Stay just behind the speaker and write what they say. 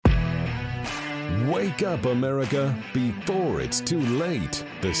Wake up, America, before it's too late.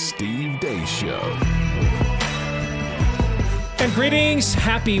 The Steve Deace Show. And greetings.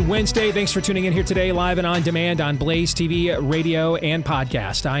 Happy Wednesday. Thanks for tuning in here today, live and on demand on Blaze TV, radio, and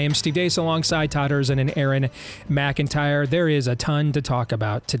podcast. I am Steve Deace alongside Todd Erzin and Aaron McIntyre. There is a ton to talk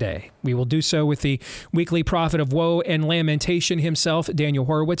about today. We will do so with the weekly prophet of woe and lamentation himself, Daniel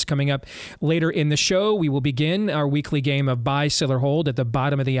Horowitz, coming up later in the show. We will begin our weekly game of buy, sell, or hold at the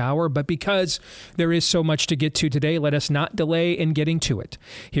bottom of the hour. But because there is so much to get to today, let us not delay in getting to it.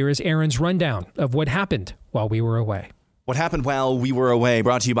 Here is Aaron's rundown of what happened while we were away. What happened while we were away,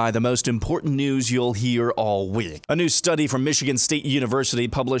 brought to you by the most important news you'll hear all week. A new study from Michigan State University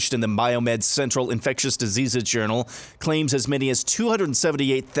published in the Biomed Central Infectious Diseases Journal claims as many as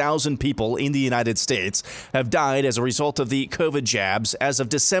 278,000 people in the United States have died as a result of the COVID jabs as of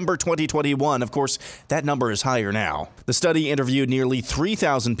December 2021. Of course, that number is higher now. The study interviewed nearly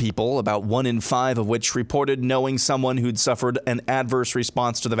 3,000 people, about 1 in 5 of which reported knowing someone who'd suffered an adverse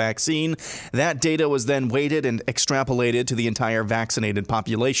response to the vaccine. That data was then weighted and extrapolated to the entire vaccinated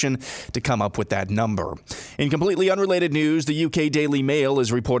population to come up with that number. In completely unrelated news, the UK Daily Mail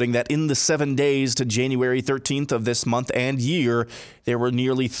is reporting that in the 7 days to January 13th of this month and year, there were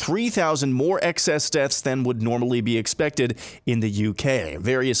nearly 3,000 more excess deaths than would normally be expected in the UK.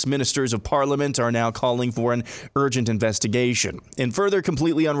 Various ministers of parliament are now calling for an urgent investigation. In further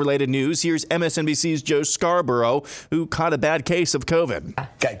completely unrelated news, here's MSNBC's Joe Scarborough, who caught a bad case of COVID.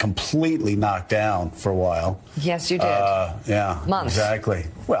 Got completely knocked down for a while. Yes, you did. Yeah, months. Exactly.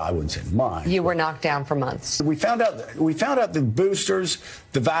 Well, I wouldn't say months. You were knocked down for months. We found out the boosters,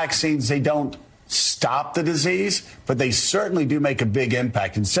 the vaccines, they don't stop the disease, but they certainly do make a big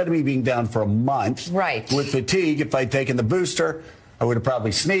impact. Instead of me being down for a month with fatigue, if I'd taken the booster, I would have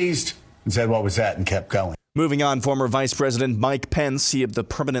probably sneezed and said, what was that, and kept going. Moving on, former Vice President Mike Pence, he of the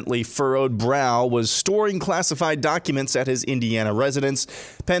permanently furrowed brow, was storing classified documents at his Indiana residence.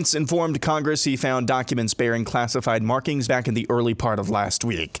 Pence informed Congress he found documents bearing classified markings back in the early part of last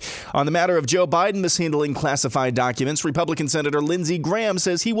week. On the matter of Joe Biden mishandling classified documents, Republican Senator Lindsey Graham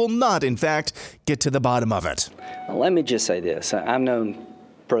says he will not, in fact, get to the bottom of it. Well, let me just say this. I've known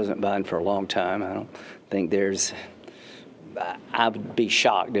President Biden for a long time. I don't think I would be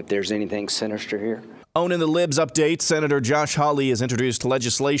shocked if there's anything sinister here. In the Libs update, Senator Josh Hawley has introduced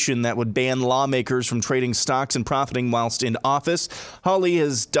legislation that would ban lawmakers from trading stocks and profiting whilst in office. Hawley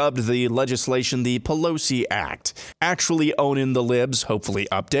has dubbed the legislation the Pelosi Act. Actually in the Libs, hopefully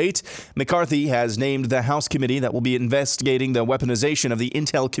update, McCarthy has named the House committee that will be investigating the weaponization of the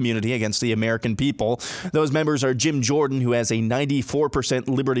intel community against the American people. Those members are Jim Jordan, who has a 94%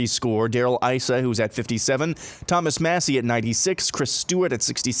 Liberty score, Darrell Issa, who's at 57, Thomas Massie at 96, Chris Stewart at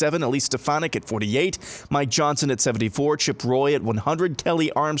 67, Elise Stefanik at 48, Mike Johnson at 74, Chip Roy at 100,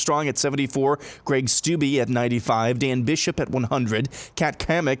 Kelly Armstrong at 74, Greg Steube at 95, Dan Bishop at 100, Kat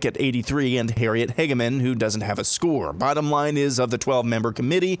Kamek at 83, and Harriet Hageman, who doesn't have a score. Bottom line is, of the 12-member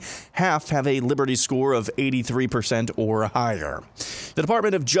committee, half have a Liberty score of 83% or higher. The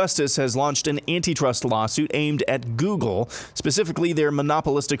Department of Justice has launched an antitrust lawsuit aimed at Google, specifically their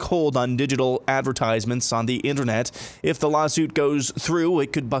monopolistic hold on digital advertisements on the internet. If the lawsuit goes through,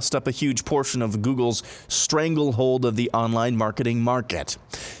 it could bust up a huge portion of Google's stranglehold of the online marketing market.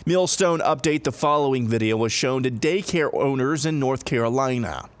 Millstone update: the following video was shown to daycare owners in North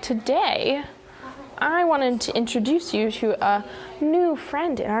Carolina. Today, I wanted to introduce you to a new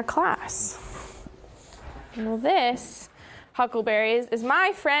friend in our class. Well, this, Huckleberries, is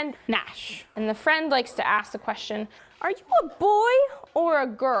my friend Nash. And the friend likes to ask the question, are you a boy or a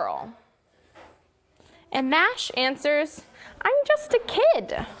girl? And Nash answers, I'm just a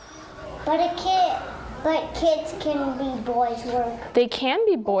kid. But kids can be boys or girls. They can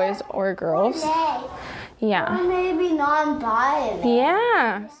be boys or girls. Yeah. Or maybe non-binary.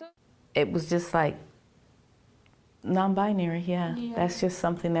 Yeah. It was just like non-binary, yeah. That's just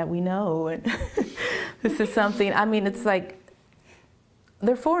something that we know. And this is something, it's like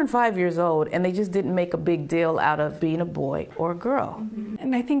they're 4 and 5 years old and they just didn't make a big deal out of being a boy or a girl.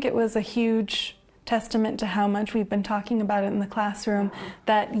 And I think it was a huge testament to how much we've been talking about it in the classroom,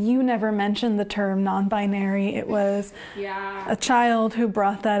 that you never mentioned the term non-binary. It was a child who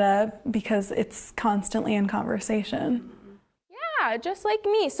brought that up because it's constantly in conversation. Yeah, just like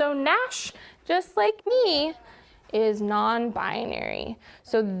me. So Nash, just like me, is non-binary.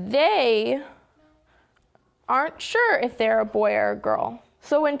 So they aren't sure if they're a boy or a girl.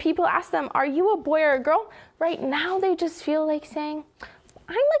 So when people ask them, are you a boy or a girl? Right now they just feel like saying,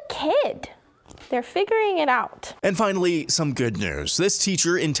 I'm a kid. They're figuring it out. And finally, some good news. This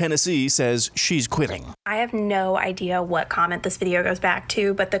teacher in Tennessee says she's quitting. I have no idea what comment this video goes back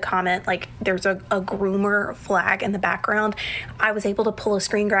to, but the comment, like, there's a groomer flag in the background. I was able to pull a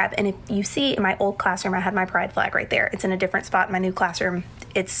screen grab, and if you see in my old classroom, I had my pride flag right there. It's in a different spot in my new classroom.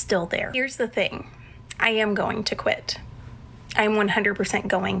 It's still there. Here's the thing. I am going to quit. I am 100%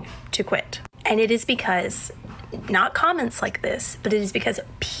 going to quit. And it is because, not comments like this, but it is because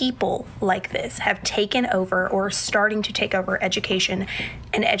people like this have taken over or are starting to take over education,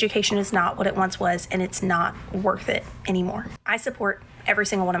 and education is not what it once was, and it's not worth it anymore. I support every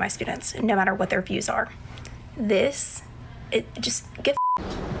single one of my students, no matter what their views are. Just get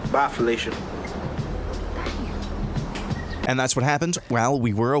Bye, Felicia. And that's what happened while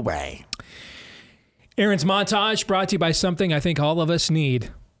we were away. Aaron's montage brought to you by something I think all of us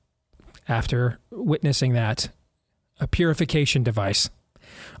need after witnessing that. A purification device.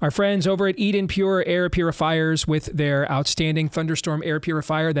 Our friends over at Eden Pure Air Purifiers with their outstanding Thunderstorm air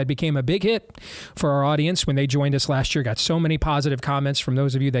purifier that became a big hit for our audience when they joined us last year. Got so many positive comments from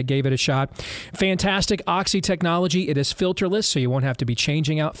those of you that gave it a shot. Fantastic Oxy technology. It is filterless, so you won't have to be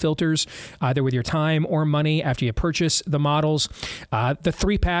changing out filters either with your time or money after you purchase the models. The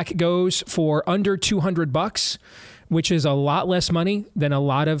 3-pack goes for under $200, which is a lot less money than a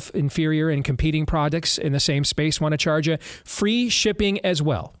lot of inferior and competing products in the same space want to charge you. Free shipping as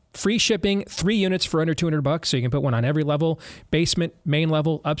well. Free shipping, 3 units for under $200, so you can put one on every level, basement, main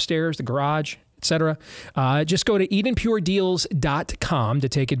level, upstairs, the garage, etc. Just go to EdenPureDeals.com to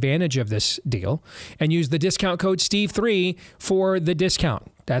take advantage of this deal and use the discount code Steve3 for the discount.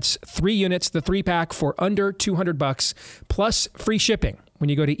 That's 3 units, the 3-pack for under $200 plus free shipping when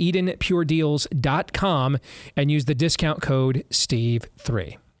you go to EdenPureDeals.com and use the discount code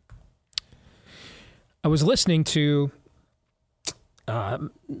Steve3. I was listening to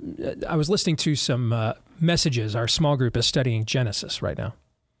some messages. Our small group is studying Genesis right now.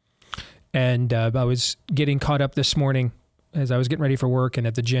 And I was getting caught up this morning as I was getting ready for work and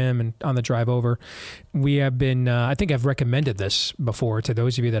at the gym and on the drive over. We have been, I think I've recommended this before to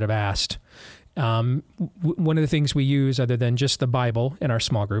those of you that have asked. One of the things we use other than just the Bible in our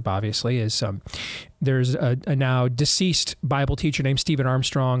small group, obviously, is there's a now deceased Bible teacher named Stephen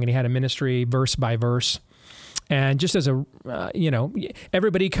Armstrong, and he had a ministry verse by verse. And just as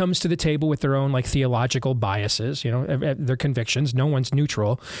everybody comes to the table with their own like theological biases, their convictions. No one's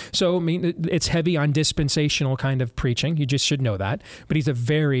neutral. So, I mean, it's heavy on dispensational kind of preaching. You just should know that. But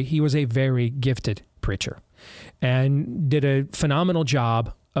he was a very gifted preacher and did a phenomenal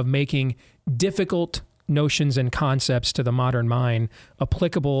job of making difficult notions and concepts to the modern mind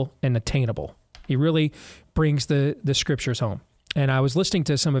applicable and attainable. He really brings the scriptures home. And I was listening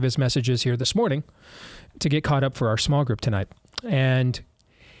to some of his messages here this morning to get caught up for our small group tonight. And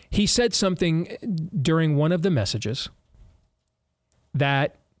he said something during one of the messages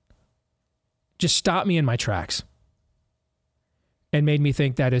that just stopped me in my tracks and made me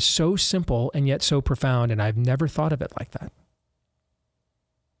think that is so simple and yet so profound, and I've never thought of it like that.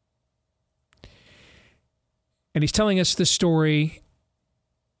 And he's telling us the story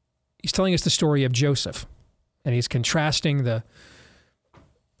of Joseph. And he's contrasting the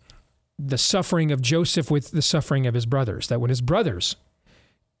suffering of Joseph with the suffering of his brothers. That when his brothers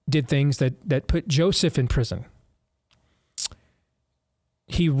did things that put Joseph in prison,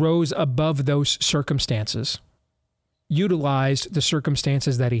 he rose above those circumstances, utilized the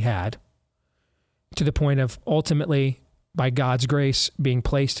circumstances that he had to the point of ultimately, by God's grace, being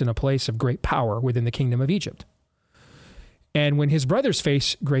placed in a place of great power within the kingdom of Egypt. And when his brothers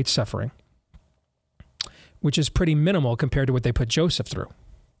face great suffering, which is pretty minimal compared to what they put Joseph through,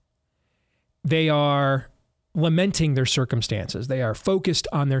 they are lamenting their circumstances. They are focused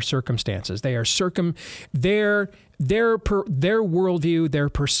on their circumstances. They are their worldview, their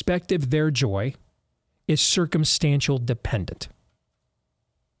perspective, their joy is circumstantial dependent.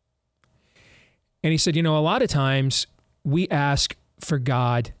 And he said, a lot of times we ask for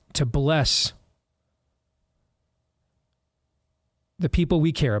God to bless the people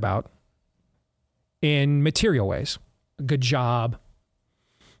we care about in material ways, a good job,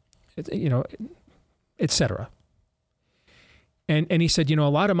 etc. And he said, a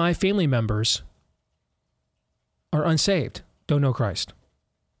lot of my family members are unsaved, don't know Christ.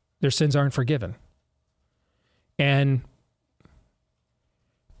 Their sins aren't forgiven. And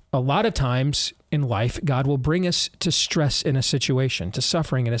a lot of times in life, God will bring us to stress in a situation, to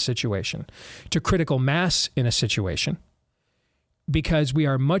suffering in a situation, to critical mass in a situation, because we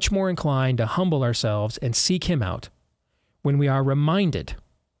are much more inclined to humble ourselves and seek him out when we are reminded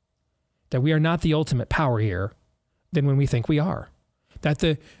that we are not the ultimate power here than when we think we are. That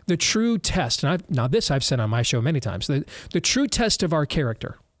the true test, and I've said on my show many times, the true test of our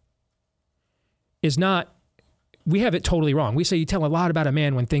character is not, we have it totally wrong. We say you tell a lot about a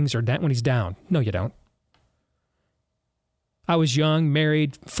man when things are down, when he's down. No, you don't. I was young,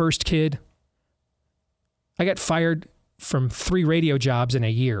 married, first kid. I got fired from 3 radio jobs in a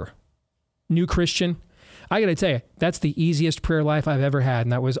year. New Christian. I got to tell you, that's the easiest prayer life I've ever had,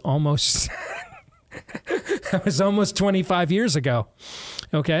 and that was almost that was almost 25 years ago.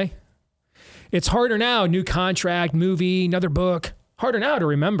 Okay? It's harder now, new contract, movie, another book. Harder now to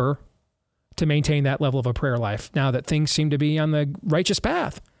remember to maintain that level of a prayer life now that things seem to be on the righteous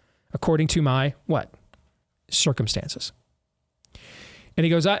path according to my what? Circumstances. And he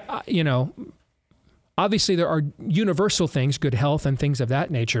goes, obviously there are universal things, good health and things of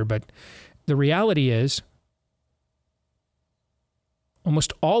that nature, but the reality is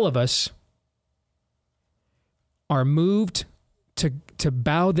almost all of us are moved to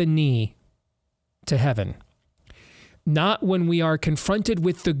bow the knee to heaven, not when we are confronted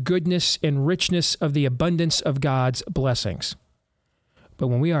with the goodness and richness of the abundance of God's blessings, but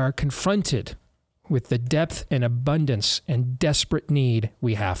when we are confronted with the depth and abundance and desperate need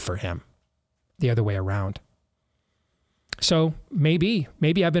we have for him, the other way around. So maybe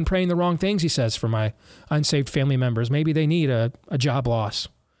I've been praying the wrong things, he says, for my unsaved family members. Maybe they need a job loss.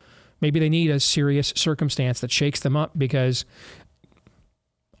 Maybe they need a serious circumstance that shakes them up, because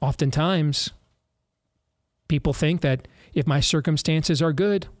oftentimes people think that if my circumstances are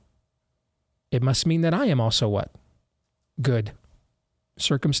good, it must mean that I am also what? Good.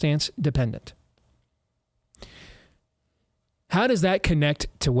 Circumstance dependent. How does that connect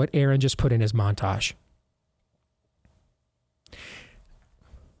to what Aaron just put in his montage?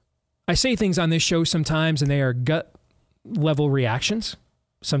 I say things on this show sometimes and they are gut level reactions.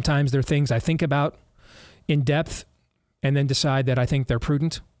 Sometimes they're things I think about in depth and then decide that I think they're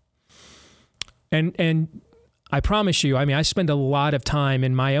prudent. And I promise you, I spend a lot of time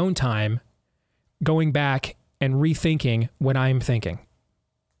in my own time going back and rethinking what I'm thinking.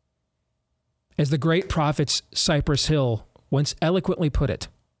 As the great prophets Cypress Hill once eloquently put it,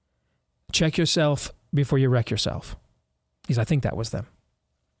 check yourself before you wreck yourself. I think that was them.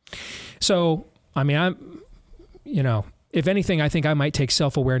 So, if anything, I think I might take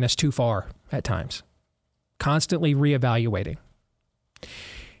self-awareness too far at times, constantly reevaluating.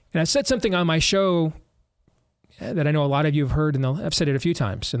 And I said something on my show that I know a lot of you have heard, and I've said it a few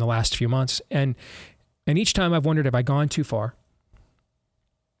times in the last few months, and each time I've wondered, have I gone too far?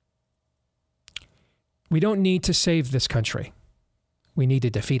 We don't need to save this country. We need to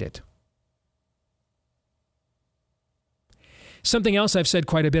defeat it. Something else I've said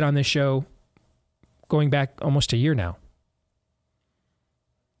quite a bit on this show, going back almost a year now,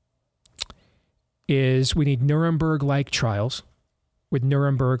 is we need Nuremberg-like trials with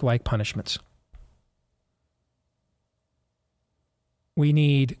Nuremberg-like punishments. We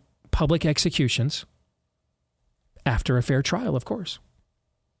need public executions after a fair trial, of course.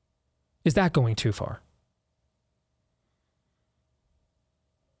 Is that going too far?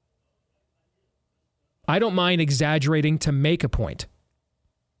 I don't mind exaggerating to make a point.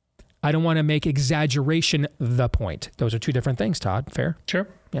 I don't want to make exaggeration the point. Those are two different things, Todd. Fair? Sure.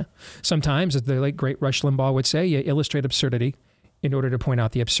 Yeah. Sometimes, as the late great Rush Limbaugh would say, you illustrate absurdity in order to point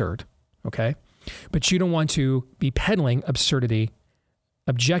out the absurd. Okay? But you don't want to be peddling absurdity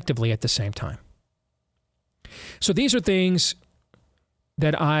objectively at the same time. So these are things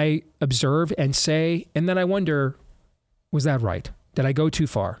that I observe and say, and then I wonder, was that right? Did I go too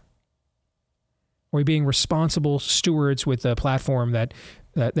far? Are we being responsible stewards with the platform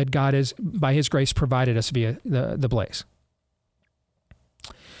that God has, by his grace, provided us via the Blaze?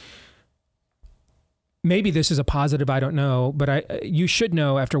 Maybe this is a positive, I don't know, but you should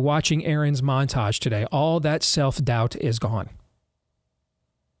know after watching Aaron's montage today, all that self-doubt is gone.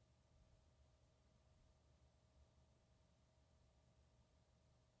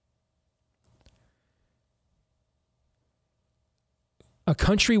 A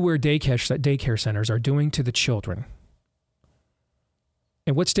country where daycare centers are doing to the children.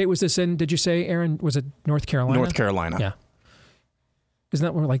 And what state was this in, did you say, Aaron? Was it North Carolina? North Carolina. Yeah. Isn't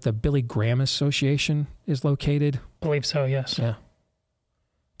that where like the Billy Graham Association is located? I believe so, yes. Yeah.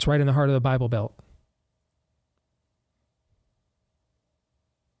 It's right in the heart of the Bible Belt.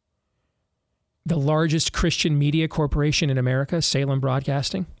 The largest Christian media corporation in America, Salem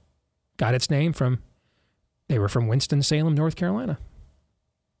Broadcasting, got its name they were from Winston-Salem, North Carolina.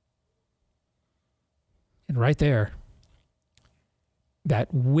 And right there,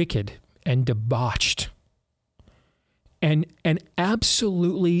 that wicked and debauched and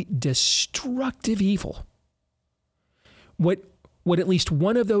absolutely destructive evil. What what at least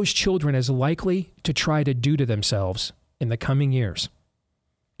one of those children is likely to try to do to themselves in the coming years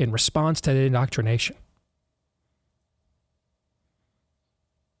in response to the indoctrination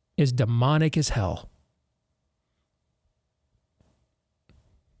is demonic as hell.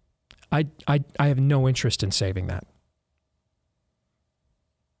 I have no interest in saving that.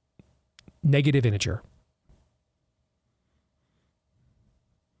 Negative integer.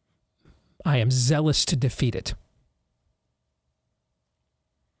 I am zealous to defeat it.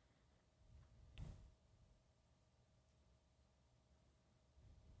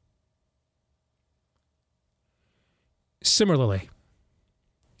 Similarly,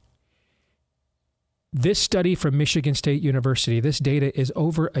 this study from Michigan State University, this data is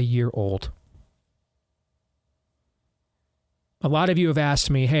over a year old. A lot of you have asked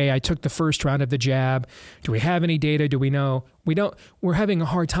me, hey, I took the first round of the jab. Do we have any data? Do we know? We don't. We're having a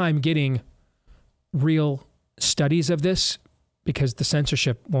hard time getting real studies of this because the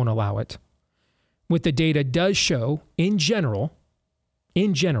censorship won't allow it. What the data does show, in general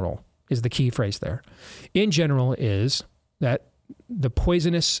is the key phrase there. In general is that the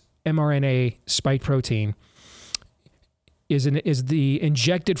poisonous mRNA spike protein is the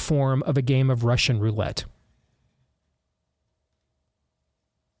injected form of a game of Russian roulette.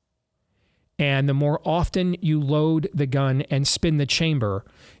 And the more often you load the gun and spin the chamber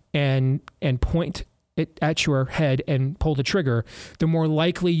and point it at your head and pull the trigger, the more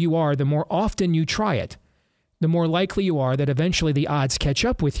likely you are, the more often you try it, the more likely you are that eventually the odds catch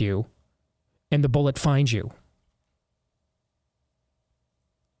up with you and the bullet finds you.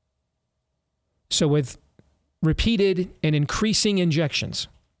 So with repeated and increasing injections,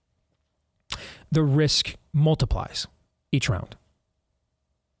 the risk multiplies each round.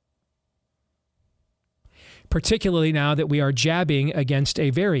 Particularly now that we are jabbing against a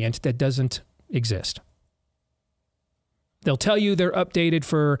variant that doesn't exist. They'll tell you they're updated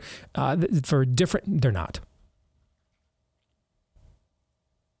for different, they're not.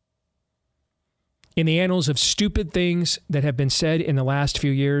 In the annals of stupid things that have been said in the last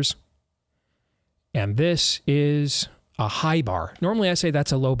few years, and this is a high bar. Normally I say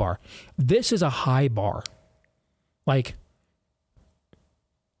that's a low bar. This is a high bar. Like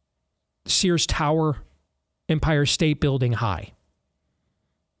Sears Tower, Empire State Building high.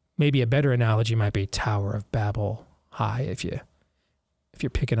 Maybe a better analogy might be Tower of Babel high if you're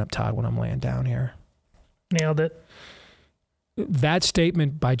picking up, Todd, when I'm laying down here. Nailed it. That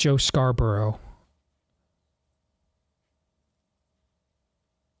statement by Joe Scarborough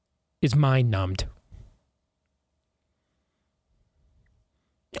is mind-numbed.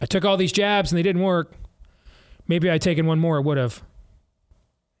 I took all these jabs and they didn't work. Maybe I'd taken one more, it would have.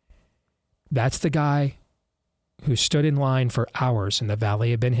 That's the guy who stood in line for hours in the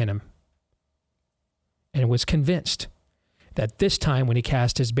Valley of Ben Hinnom and was convinced that this time when he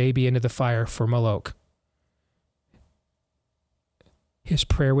cast his baby into the fire for Moloch, his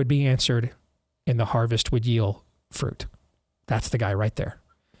prayer would be answered and the harvest would yield fruit. That's the guy right there.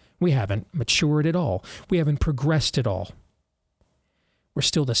 We haven't matured at all. We haven't progressed at all. We're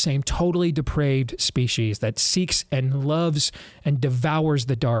still the same totally depraved species that seeks and loves and devours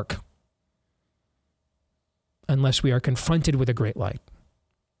the dark unless we are confronted with a great light.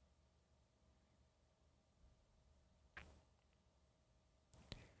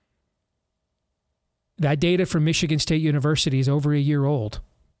 That data from Michigan State University is over a year old.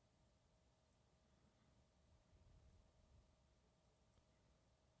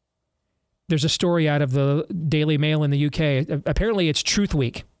 There's a story out of the Daily Mail in the UK. Apparently it's Truth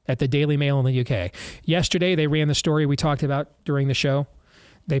Week at the Daily Mail in the UK. Yesterday, they ran the story we talked about during the show.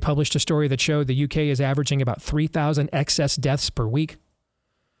 They published a story that showed the UK is averaging about 3,000 excess deaths per week,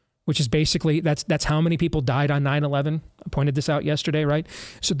 which is basically, that's how many people died on 9/11. I pointed this out yesterday, right?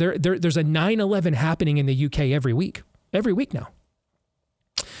 So there's a 9/11 happening in the UK every week now.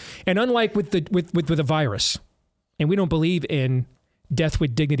 And unlike with the virus, and we don't believe in death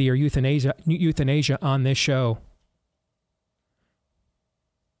with dignity or euthanasia on this show.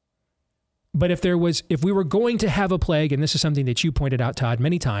 But if we were going to have a plague, and this is something that you pointed out, Todd,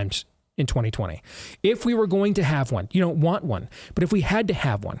 many times in 2020, if we were going to have one, you don't want one, but if we had to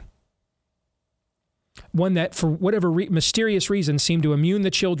have one that for whatever mysterious reason seemed to immune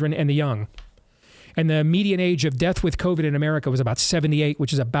the children and the young, and the median age of death with COVID in America was about 78,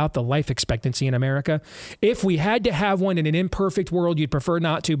 which is about the life expectancy in America. If we had to have one in an imperfect world, you'd prefer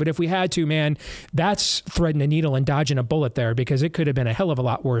not to. But if we had to, man, that's threading a needle and dodging a bullet there, because it could have been a hell of a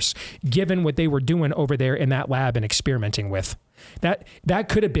lot worse given what they were doing over there in that lab and experimenting with. That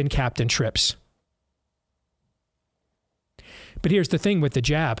could have been Captain Trips. But here's the thing with the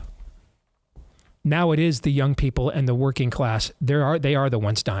jab. Now it is the young people and the working class. They are the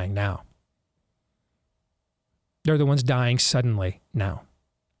ones dying now. They're the ones dying suddenly now.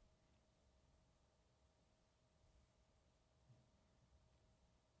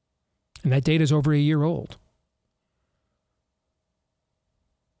 And that data is over a year old.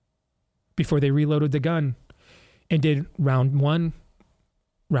 Before they reloaded the gun and did round 1,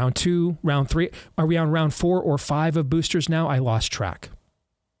 round 2, round 3. Are we on round 4 or 5 of boosters now? I lost track.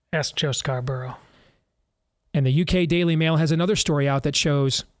 Ask Joe Scarborough. And the UK Daily Mail has another story out that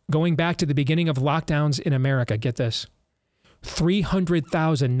shows, going back to the beginning of lockdowns in America, get this,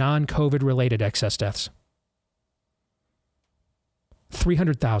 300,000 non-COVID related excess deaths.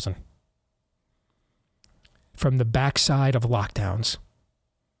 300,000 from the backside of lockdowns.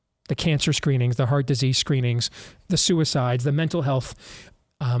 The cancer screenings, the heart disease screenings, the suicides, the mental health.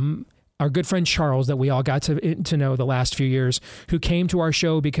 Our good friend Charles, that we all got to know the last few years, who came to our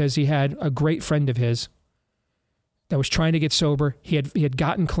show because he had a great friend of his that was trying to get sober. He had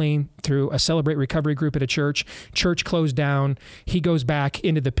gotten clean through a Celebrate Recovery group at a church. Church closed down. He goes back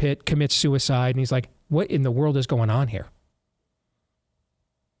into the pit, commits suicide, and he's like, what in the world is going on here?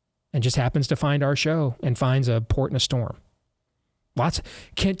 And just happens to find our show and finds a port in a storm.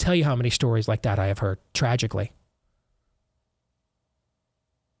 Can't tell you how many stories like that I have heard, tragically.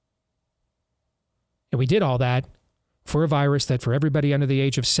 And we did all that for a virus that for everybody under the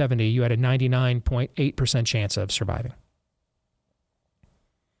age of 70, you had a 99.8% chance of surviving.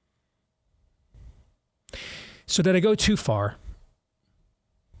 So did I go too far?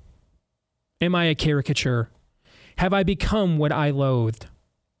 Am I a caricature? Have I become what I loathed?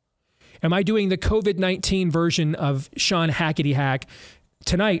 Am I doing the COVID-19 version of Sean Hackety Hack?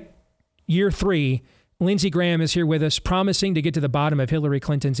 Tonight, year 3, Lindsey Graham is here with us, promising to get to the bottom of Hillary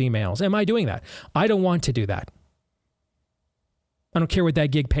Clinton's emails. Am I doing that? I don't want to do that. I don't care what that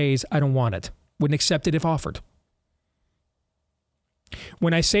gig pays. I don't want it. Wouldn't accept it if offered.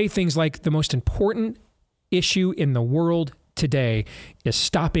 When I say things like the most important issue in the world today is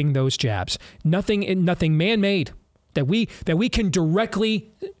stopping those jabs, nothing man-made that we can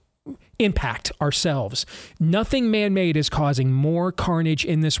directly impact ourselves. Nothing man-made is causing more carnage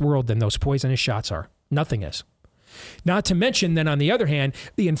in this world than those poisonous shots are. Nothing is. Not to mention then, on the other hand,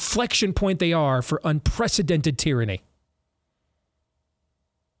 the inflection point they are for unprecedented tyranny.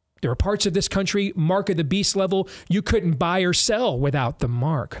 There are parts of this country, mark of the beast level, you couldn't buy or sell without the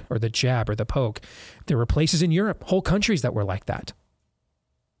mark or the jab or the poke. There were places in Europe, whole countries that were like that.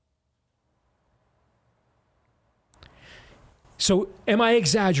 So am I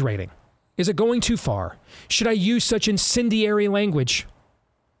exaggerating? Is it going too far? Should I use such incendiary language?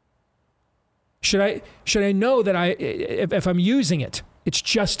 Should I know that if I'm using it, it's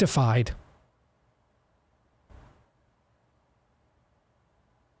justified?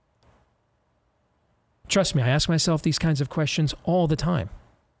 Trust me, I ask myself these kinds of questions all the time.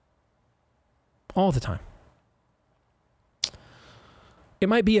 All the time. It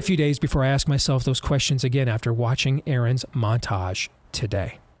might be a few days before I ask myself those questions again after watching Aaron's montage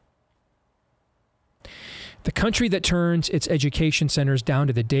today. The country that turns its education centers down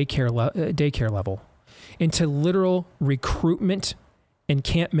to the daycare level into literal recruitment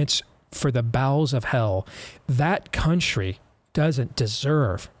encampments for the bowels of hell, that country doesn't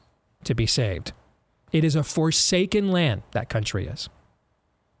deserve to be saved. It is a forsaken land, that country is.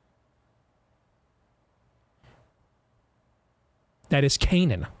 That is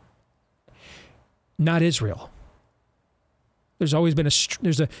Canaan, not Israel. There's always been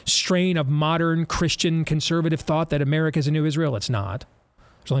there's a strain of modern Christian conservative thought that America is a new Israel. It's not.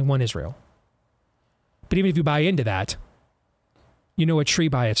 There's only one Israel. But even if you buy into that, you know a tree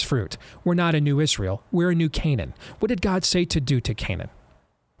by its fruit. We're not a new Israel. We're a new Canaan. What did God say to do to Canaan?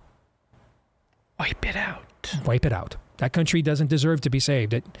 Wipe it out. Wipe it out. That country doesn't deserve to be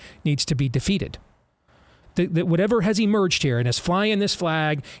saved. It needs to be defeated. Whatever has emerged here and is flying this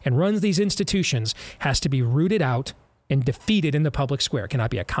flag and runs these institutions has to be rooted out and defeated in the public square. It cannot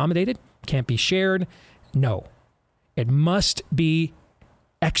be accommodated. Can't be shared. No. It must be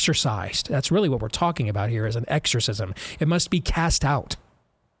exorcised. That's really what we're talking about here, is an exorcism. It must be cast out.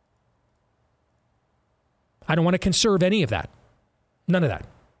 I don't want to conserve any of that. None of that.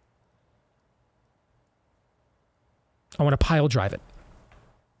 I want to pile drive it.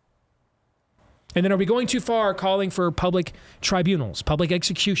 And then are we going too far calling for public tribunals, public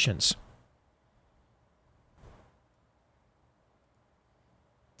executions?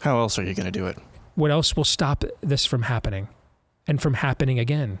 How else are you going to do it? What else will stop this from happening and from happening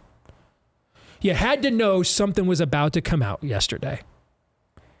again? You had to know something was about to come out yesterday.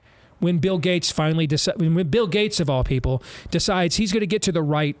 When Bill Gates finally when Bill Gates, of all people, decides he's going to get to the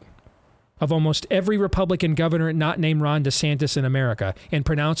right of almost every Republican governor not named Ron DeSantis in America in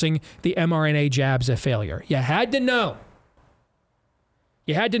pronouncing the mRNA jabs a failure. You had to know.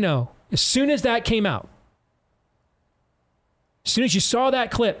 You had to know. As soon as that came out, as soon as you saw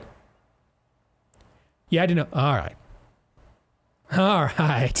that clip, you had to know, all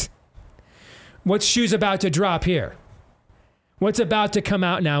right. What shoe's about to drop here? What's about to come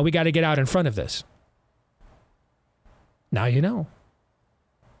out now? We got to get out in front of this. Now you know.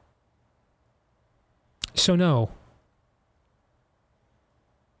 So no,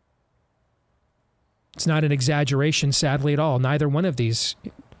 it's not an exaggeration, sadly, at all. Neither one of these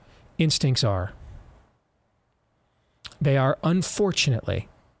instincts are. They are, unfortunately,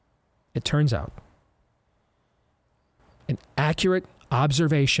 it turns out, an accurate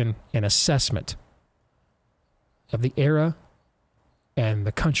observation and assessment of the era and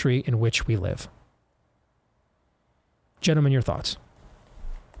the country in which we live. Gentlemen, your thoughts?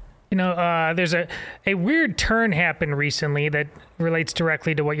 You know, there's a weird turn happened recently that relates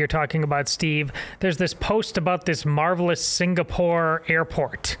directly to what you're talking about, Steve. There's this post about this marvelous Singapore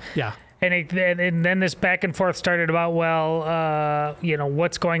airport. Yeah. And then this back and forth started about,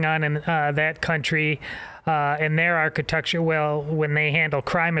 what's going on in that country and their architecture, when they handle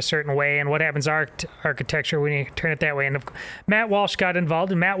crime a certain way, and what happens to architecture when you turn it that way. And Matt Walsh got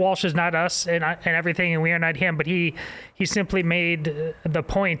involved, and Matt Walsh is not us and everything, and we are not him, but he simply made the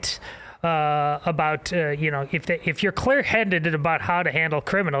point about, if you're clear-headed about how to handle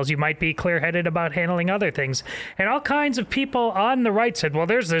criminals, you might be clear-headed about handling other things. And all kinds of people on the right said, well,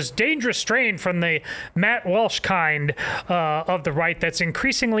 there's this dangerous strain from the Matt Walsh kind of the right that's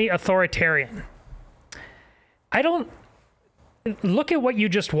increasingly authoritarian. I don't... Look at what you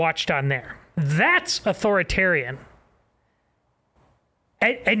just watched on there. That's authoritarian.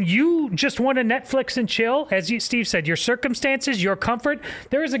 And you just want to Netflix and chill, as Steve said, your circumstances, your comfort.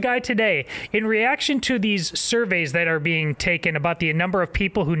 There is a guy today, in reaction to these surveys that are being taken about the number of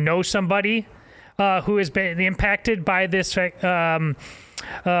people who know somebody who has been impacted by this by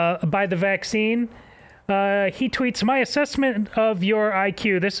the vaccine. He tweets, my assessment of your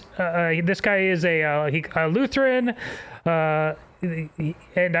IQ. This guy is a Lutheran,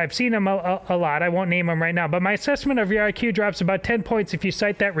 and I've seen him a lot. I won't name him right now, but my assessment of your IQ drops about 10 points if you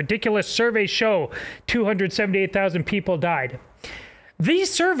cite that ridiculous survey show 278,000 people died.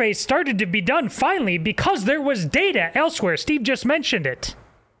 These surveys started to be done finally because there was data elsewhere. Steve just mentioned it.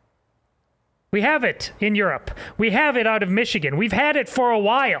 We have it in Europe. We have it out of Michigan. We've had it for a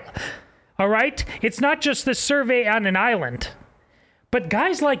while. All right? It's not just the survey on an island. But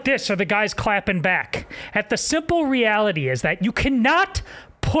guys like this are the guys clapping back at the simple reality is that you cannot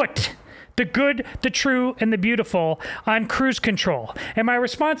put the good, the true, and the beautiful on cruise control. And my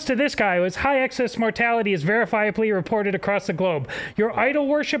response to this guy was, high excess mortality is verifiably reported across the globe. Your idol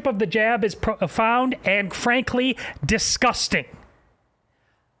worship of the jab is profound and frankly disgusting.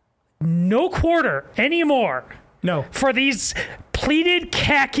 No quarter anymore. No. For these pleated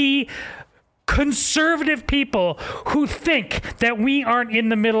khaki conservative people who think that we aren't in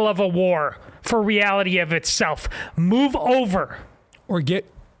the middle of a war for reality of itself. Move over. Or get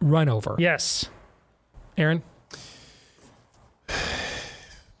run over. Yes. Aaron?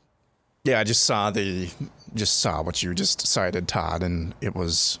 Yeah, I just saw what you just cited, Todd, and it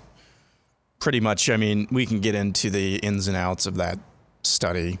was pretty much, I mean, we can get into the ins and outs of that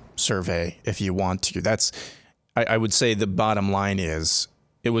study survey if you want to. I would say the bottom line is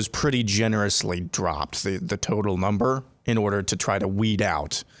it was pretty generously dropped, the total number, in order to try to weed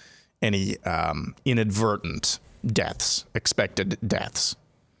out any inadvertent deaths, expected deaths.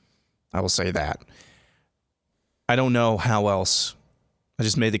 I will say that. I don't know how else. I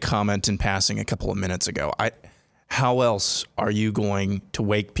just made the comment in passing a couple of minutes ago. How else are you going to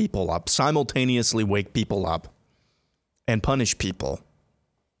wake people up, simultaneously wake people up and punish people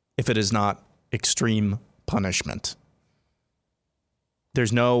if it is not extreme punishment?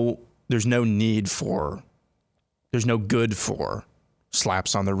 There's no good for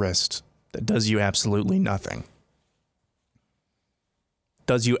slaps on the wrist that does you absolutely nothing.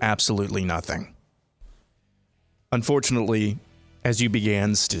 Does you absolutely nothing. Unfortunately, as you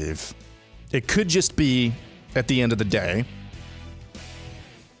began, Steve, it could just be, at the end of the day,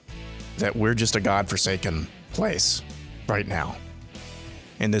 that we're just a godforsaken place right now.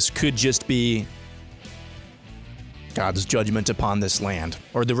 And this could just be God's judgment upon this land,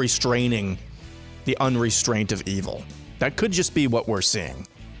 or the unrestraint of evil. That could just be what we're seeing.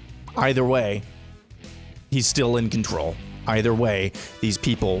 Either way, he's still in control. Either way, these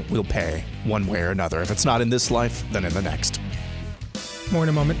people will pay one way or another. If it's not in this life, then in the next. More in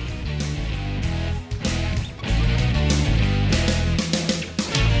a moment.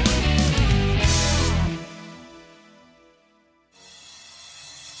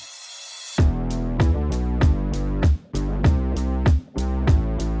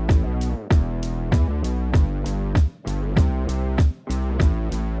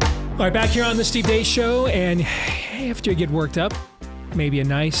 All right, back here on the Steve Deace Show, and after you get worked up, maybe a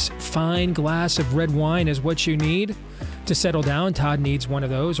nice, fine glass of red wine is what you need to settle down. Todd needs one of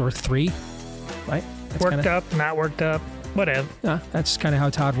those, or 3, right? That's worked up, not worked up, whatever. That's kind of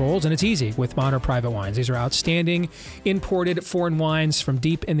how Todd rolls, and it's easy with Bonner Private Wines. These are outstanding imported foreign wines from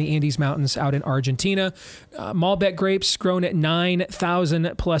deep in the Andes Mountains out in Argentina. Malbec grapes grown at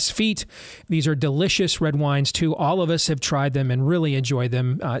 9,000 plus feet. These are delicious red wines, too. All of us have tried them and really enjoyed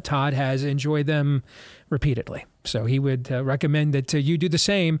them. Todd has enjoyed them repeatedly. So he would recommend that you do the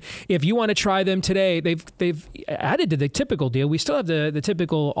same. If you want to try them today, they've added to the typical deal. We still have the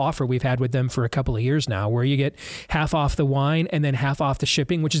typical offer we've had with them for a couple of years now, where you get half off the wine and then half off the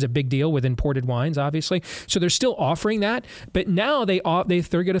shipping, which is a big deal with imported wines, obviously. So they're still offering that, but now they're going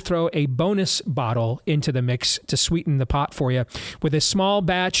to throw a bonus bottle into the mix to sweeten the pot for you with a small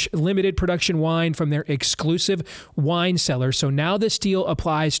batch limited production wine from their exclusive wine cellar. So now this deal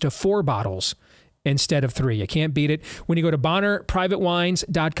applies to 4 bottles instead of 3. You can't beat it. When you go to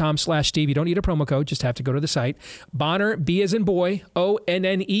BonnerPrivateWines.com/Steve, you don't need a promo code, just have to go to the site. Bonner, B as in boy,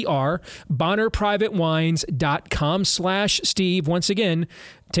 ONNER, BonnerPrivateWines.com/Steve. Once again,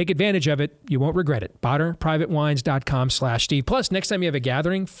 take advantage of it. You won't regret it. BonnerPrivateWines.com/Steve. Plus, next time you have a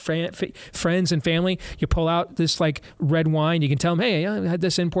gathering, friends and family, you pull out this like red wine. You can tell them, hey, I had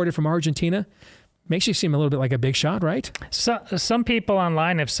this imported from Argentina. Makes you seem a little bit like a big shot, right? So, some people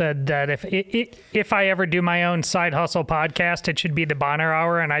online have said that if I ever do my own side hustle podcast, it should be the Bonner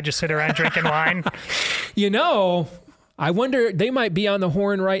Hour, and I just sit around drinking wine. You know, I wonder, they might be on the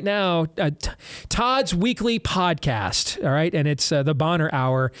horn right now. Todd's weekly podcast, all right? And it's the Bonner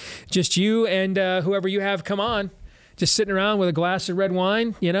Hour. Just you and whoever you have come on, just sitting around with a glass of red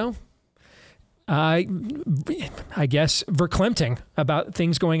wine, you know? I guess verklemting about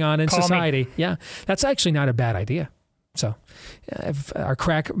things going on in society. Yeah, that's actually not a bad idea. So if our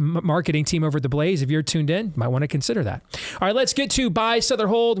crack marketing team over at The Blaze, if you're tuned in, might want to consider that. All right, let's get to Buy, Sell, or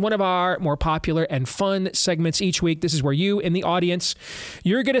Hold, one of our more popular and fun segments each week. This is where you in the audience,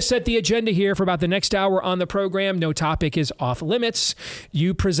 you're going to set the agenda here for about the next hour on the program. No topic is off limits.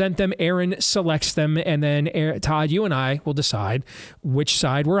 You present them, Aaron selects them, and then Todd, you and I will decide which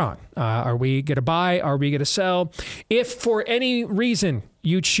side we're on. Are we going to buy? Are we going to sell? If for any reason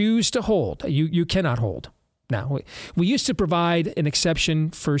you choose to hold, you cannot hold. Now, we used to provide an exception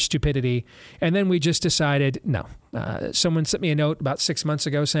for stupidity, and then we just decided, no. Someone sent me a note about 6 months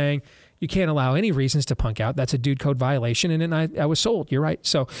ago saying, you can't allow any reasons to punk out. That's a dude code violation, and then I was sold. You're right.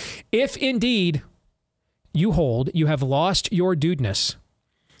 So if indeed you hold, you have lost your dudeness,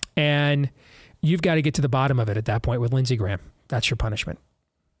 and you've got to get to the bottom of it at that point with Lindsey Graham. That's your punishment.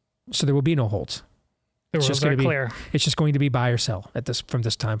 So there will be no holds. The rules are clear. It's just going to be buy or sell from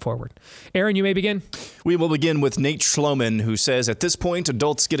this time forward. Aaron, you may begin. We will begin with Nate Schloman, who says, at this point,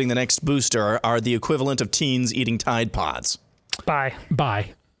 adults getting the next booster are the equivalent of teens eating Tide Pods. Buy.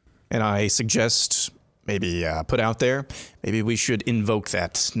 And I suggest maybe put out there, maybe we should invoke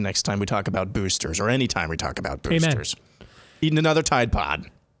that next time we talk about boosters, or any time we talk about boosters. Amen. Eating another Tide Pod.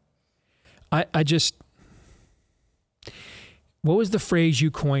 I just... What was the phrase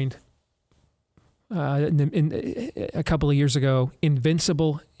you coined? A couple of years ago,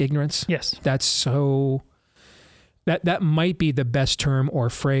 invincible ignorance. Yes. That's so, that might be the best term or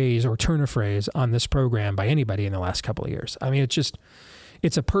phrase or turn of phrase on this program by anybody in the last couple of years. I mean,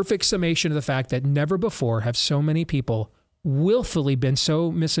 it's a perfect summation of the fact that never before have so many people willfully been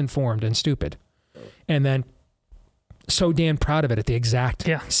so misinformed and stupid, and then so damn proud of it at the exact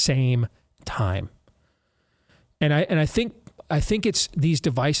same time. And I think it's these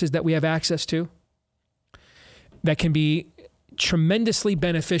devices that we have access to that can be tremendously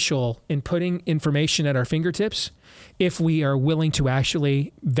beneficial in putting information at our fingertips if we are willing to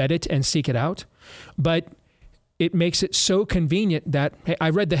actually vet it and seek it out. But it makes it so convenient that, hey, I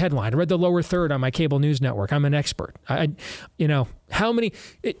read the headline, I read the lower third on my cable news network. I'm an expert.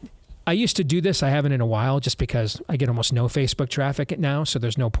 I used to do this. I haven't in a while just because I get almost no Facebook traffic now, so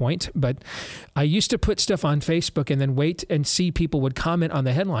there's no point. But I used to put stuff on Facebook and then wait and see people would comment on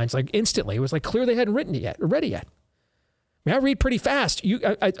the headlines like instantly. It was like clear they hadn't read it yet. I mean, I read pretty fast.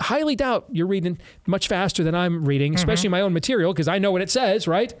 I highly doubt you're reading much faster than I'm reading, especially my own material, because I know what it says,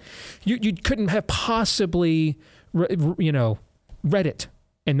 right? You couldn't have possibly, read it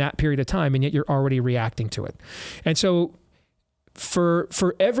in that period of time, and yet you're already reacting to it. And so for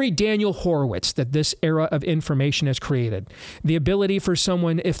every Daniel Horowitz that this era of information has created, the ability for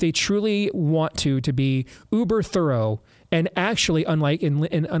someone, if they truly want to be uber thorough and actually, unlike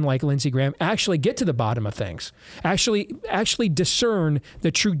Lindsey Graham, actually get to the bottom of things, actually discern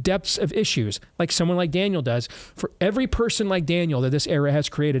the true depths of issues, like someone like Daniel does. For every person like Daniel that this era has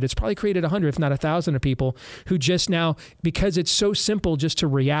created, it's probably created 100, if not 1,000 of people who just now, because it's so simple just to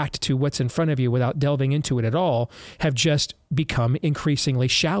react to what's in front of you without delving into it at all, have just become increasingly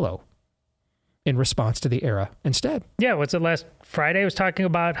shallow in response to the era instead. Yeah, what's it, last Friday I was talking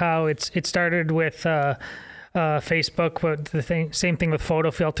about how it started with Facebook, but same thing with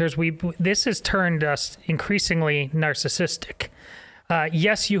photo filters. This has turned us increasingly narcissistic.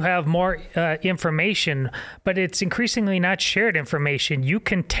 Yes, you have more information, but it's increasingly not shared information. You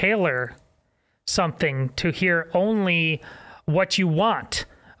can tailor something to hear only what you want,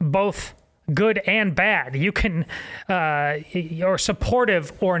 both good and bad. You can, or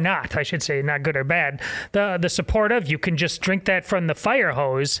supportive or not, I should say, not good or bad. The supportive, you can just drink that from the fire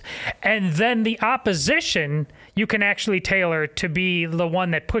hose. And then the opposition, you can actually tailor to be the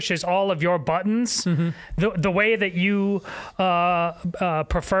one that pushes all of your buttons the way that you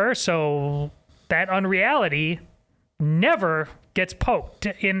prefer. So that unreality never gets poked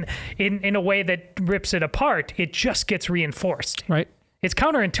in a way that rips it apart. It just gets reinforced. Right. It's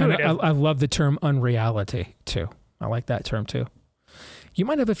counterintuitive. I love the term unreality, too. I like that term, too. You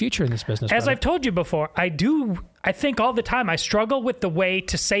might have a future in this business. As I've told you before, I think all the time I struggle with the way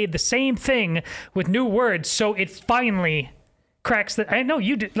to say the same thing with new words so it finally cracks the... I know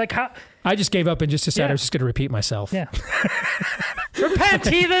you did. Like how... I just gave up and just decided I was just going to repeat myself. Yeah. Repent,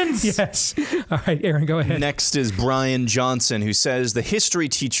 heathens! Yes. All right, Aaron, go ahead. Next is Brian Johnson, who says the history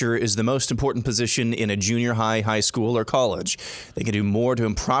teacher is the most important position in a junior high school, or college. They can do more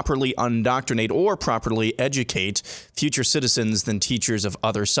to properly indoctrinate or properly educate future citizens than teachers of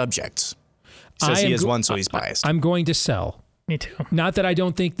other subjects. He says he is one, so he's biased. I'm going to sell. Me too. Not that I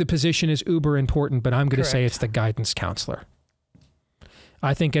don't think the position is uber important, but I'm going to say it's the guidance counselor.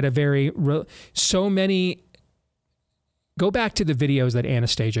 I think at a so many... Go back to the videos that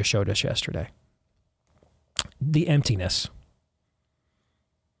Anastasia showed us yesterday. The emptiness.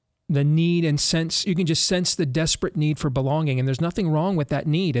 The need and sense, you can just sense the desperate need for belonging, and there's nothing wrong with that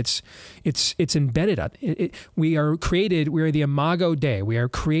need. It's embedded. We are the imago Dei. We are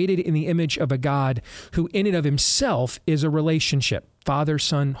created in the image of a God who in and of himself is a relationship. Father,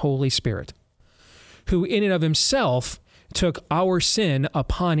 Son, Holy Spirit. Who in and of himself took our sin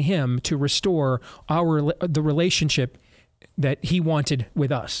upon him to restore the relationship that he wanted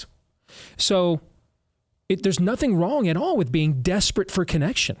with us. So there's nothing wrong at all with being desperate for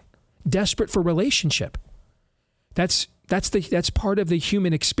connection, desperate for relationship. That's part of the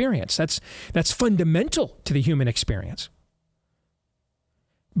human experience. That's fundamental to the human experience.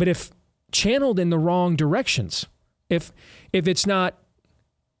 But if channeled in the wrong directions, if it's not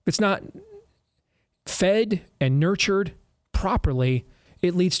fed and nurtured properly,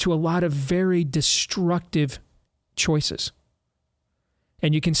 it leads to a lot of very destructive choices.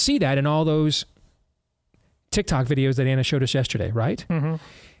 And you can see that in all those TikTok videos that Anna showed us yesterday, right? Mm-hmm.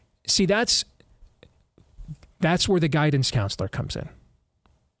 See, that's where the guidance counselor comes in.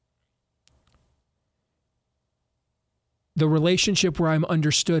 The relationship where I'm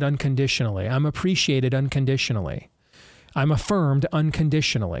understood unconditionally, I'm appreciated unconditionally, I'm affirmed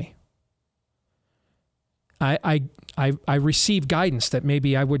unconditionally. I receive guidance that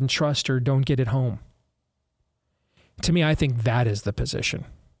maybe I wouldn't trust or don't get at home. To me, I think that is the position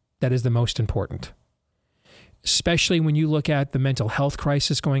that is the most important. Especially when you look at the mental health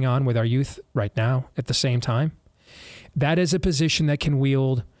crisis going on with our youth right now at the same time. That is a position that can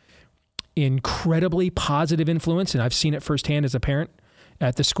wield incredibly positive influence, and I've seen it firsthand as a parent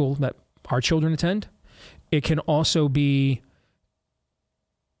at the school that our children attend. It can also be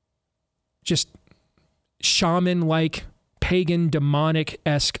just shaman-like, pagan,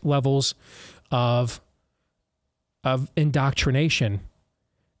 demonic-esque levels of indoctrination,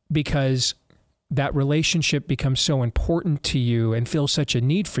 because that relationship becomes so important to you and feels such a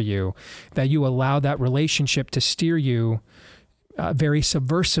need for you that you allow that relationship to steer you very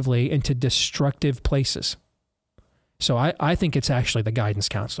subversively into destructive places. So I think it's actually the guidance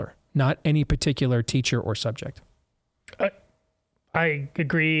counselor, not any particular teacher or subject. I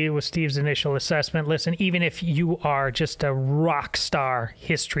agree with Steve's initial assessment. Listen, even if you are just a rock star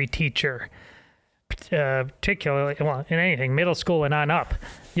history teacher, particularly, well, in anything, middle school and on up,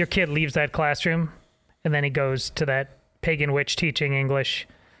 your kid leaves that classroom and then he goes to that pagan witch teaching English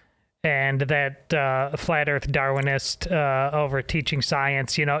and that flat earth Darwinist over teaching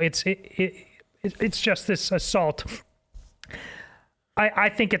science. You know, it's just this assault. I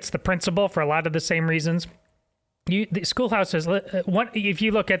think it's the principle for a lot of the same reasons. The schoolhouses, if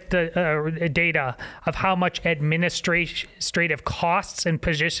you look at the data of how much administrative costs and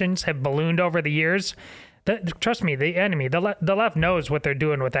positions have ballooned over the years, trust me, the left knows what they're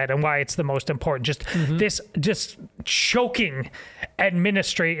doing with that and why it's the most important. Just choking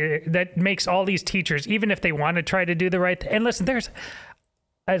administrator that makes all these teachers, even if they want to try to do the right thing. And listen, there's,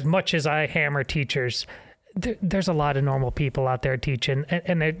 as much as I hammer teachers, there's a lot of normal people out there teaching,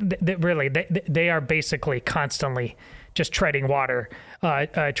 and they are basically constantly just treading water,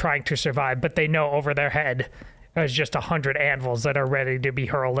 trying to survive. But they know over their head there's just 100 anvils that are ready to be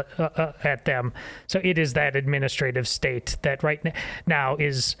hurled at them. So it is that administrative state that right now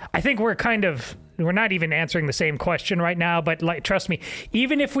is. I think we're not even answering the same question right now. But trust me,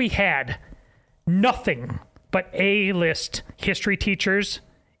 even if we had nothing but A-list history teachers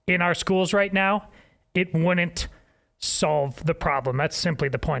in our schools right now, it wouldn't solve the problem. That's simply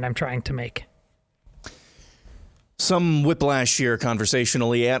the point I'm trying to make. Some whiplash here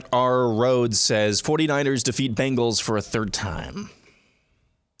conversationally at our road says 49ers defeat Bengals for a third time.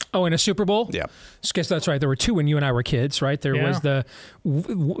 Oh, in a Super Bowl? Yeah. I guess that's right. There were two when you and I were kids, right? There was the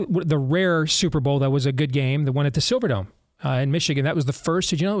rare Super Bowl that was a good game, the one at the Silverdome in Michigan. That was the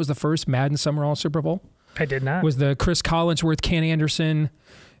first. Did you know it was the first Madden Summerall Super Bowl? I did not. It was the Chris Collinsworth, Ken Anderson,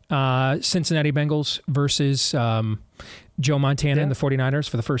 Cincinnati Bengals versus Joe Montana and the 49ers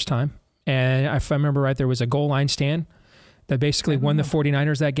for the first time. And if I remember right, there was a goal line stand that basically won the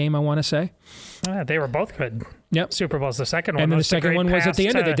 49ers that game, I want to say. They were both good. Yep. Super Bowl's the second one. And then the second one was at the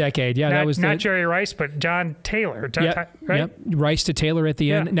end of the decade. Yeah, that was not Jerry Rice, but John Taylor. Right? Yep. Rice to Taylor at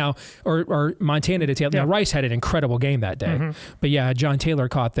the end. Now, or Montana to Taylor. Now, Rice had an incredible game that day. But yeah, John Taylor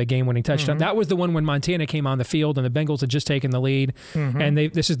caught the game-winning touchdown. That was the one when Montana came on the field and the Bengals had just taken the lead. And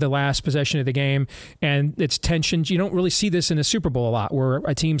this is the last possession of the game. And it's tensions. You don't really see this in a Super Bowl a lot, where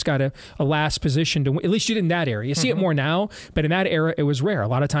a team's got a last position to win. At least you did in that era. You see it more now, but in that era, it was rare. A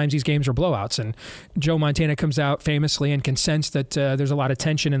lot of times these games are blowouts. And Joe Montana comes out famously and can sense that there's a lot of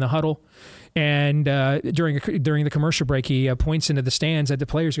tension in the huddle. And during the commercial break, he points into the stands at the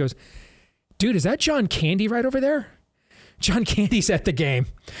players and goes, "Dude, is that John Candy right over there? John Candy's at the game."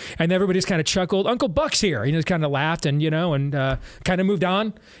 And everybody just kind of chuckled. "Uncle Buck's here." He just kind of laughed and, kind of moved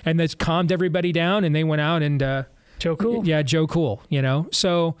on. And that's calmed everybody down. And they went out and... Joe Cool. Yeah, Joe Cool,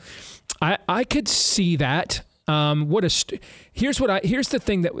 So I could see that. Here's the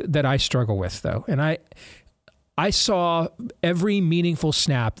thing that I struggle with, though. And I saw every meaningful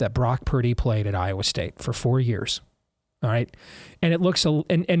snap that Brock Purdy played at Iowa State for 4 years. All right. And it looks,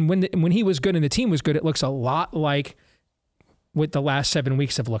 and when he was good and the team was good, it looks a lot like what the last 7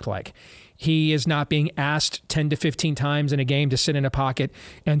 weeks have looked like. He is not being asked 10 to 15 times in a game to sit in a pocket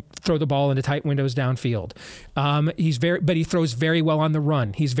and throw the ball into tight windows downfield. But he throws very well on the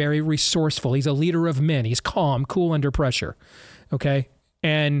run. He's very resourceful. He's a leader of men. He's calm, cool under pressure. Okay.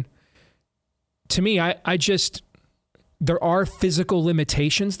 And to me, there are physical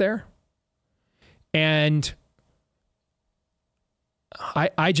limitations there. And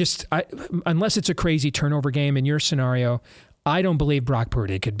unless it's a crazy turnover game in your scenario, I don't believe Brock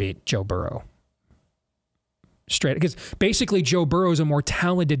Purdy could beat Joe Burrow. Straight, because basically Joe Burrow is a more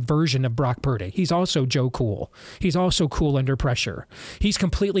talented version of Brock Purdy. He's also Joe Cool. He's also cool under pressure. He's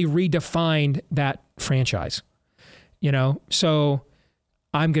completely redefined that franchise. So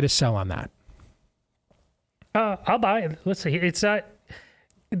I'm going to sell on that. I'll buy it. Let's see. It's the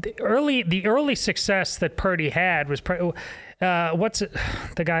early success that Purdy had was what's it,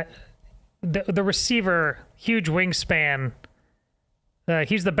 the guy, the receiver, huge wingspan.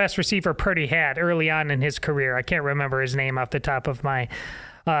 He's the best receiver Purdy had early on in his career. I can't remember his name off the top of my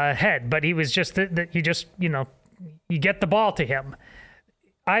head, but he was just you get the ball to him.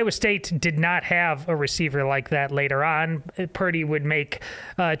 Iowa State did not have a receiver like that later on. Purdy would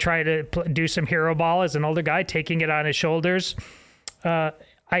try to do some hero ball as an older guy, taking it on his shoulders. The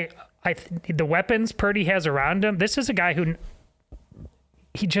weapons Purdy has around him. This is a guy who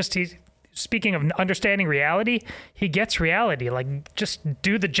he's speaking of understanding reality, he gets reality. Like, just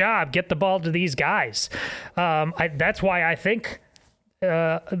do the job, get the ball to these guys. That's why I think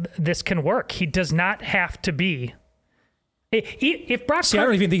this can work. He does not have to be. If Brock I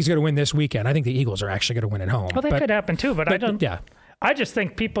don't even think he's going to win this weekend. I think the Eagles are actually going to win at home. Well, that could happen too, but I don't. Yeah, I just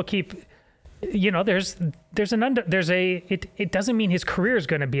think people keep. It doesn't mean his career is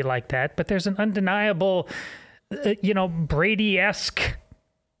going to be like that, but there's an undeniable, Brady-esque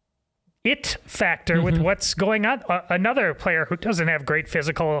it factor with what's going on. Another player who doesn't have great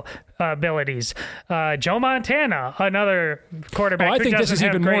physical abilities, Joe Montana, another quarterback. I think this is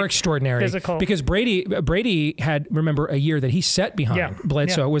even more extraordinary physical. Because Brady had, remember, a year that he set behind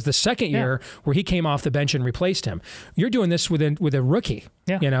Bledsoe. It was the second year where he came off the bench and replaced him. You're doing this with a rookie,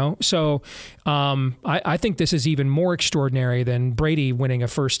 you know? So I think this is even more extraordinary than Brady winning a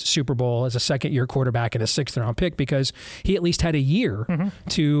first Super Bowl as a second-year quarterback and a sixth-round pick, because he at least had a year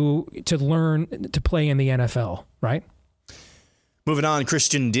to learn to play in the NFL, right? Moving on,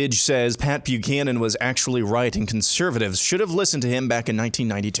 Christian Didge says Pat Buchanan was actually right and conservatives should have listened to him back in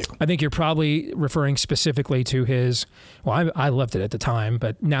 1992. I think you're probably referring specifically to his, well, I loved it at the time,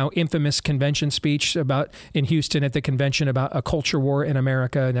 but now infamous convention speech in Houston at the convention about a culture war in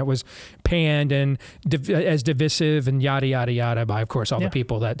America, and that was panned and as divisive and yada, yada, yada by, of course, all the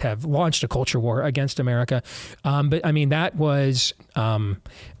people that have launched a culture war against America. But I mean, that was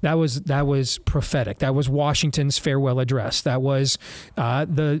prophetic. That was Washington's farewell address. That was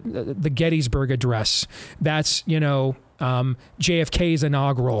the Gettysburg Address. That's JFK's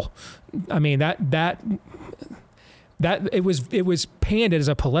inaugural. I mean that it was panned as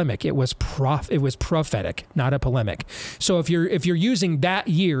a polemic. It was prophetic, not a polemic. So if you're using that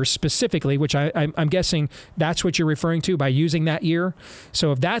year specifically, which I'm guessing that's what you're referring to by using that year.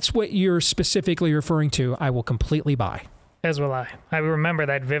 So if that's what you're specifically referring to, I will completely buy. As will I. I remember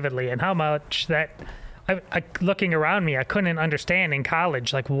that vividly, and how much that. Looking around me, I couldn't understand in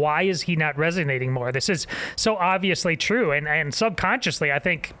college, like, why is he not resonating more? This is so obviously true. And subconsciously, I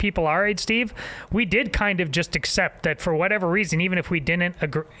think people our age, Steve, we did kind of just accept that for whatever reason, even if we didn't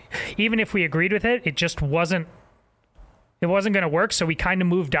agree, even if we agreed with it, it just wasn't going to work. So we kind of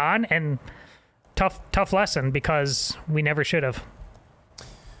moved on, and tough lesson, because we never should have.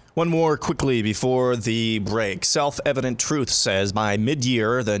 One more quickly before the break. Self-evident truth says by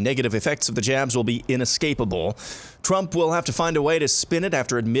mid-year, the negative effects of the jabs will be inescapable. Trump will have to find a way to spin it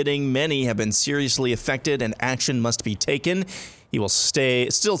after admitting many have been seriously affected and action must be taken. He will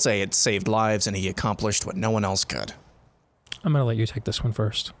still say it saved lives and he accomplished what no one else could. I'm going to let you take this one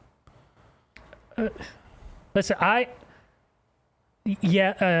first. Listen,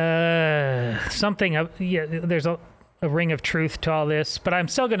 there's a ring of truth to all this, but I'm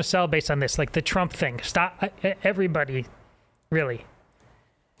still going to sell based on this, like the Trump thing. Stop, everybody, really.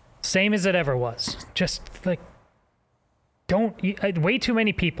 Same as it ever was. Just like, way too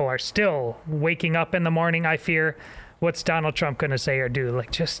many people are still waking up in the morning, I fear, what's Donald Trump going to say or do?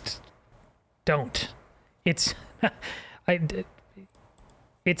 Like, just don't. It's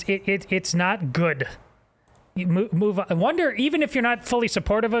not good. You move on. I wonder, even if you're not fully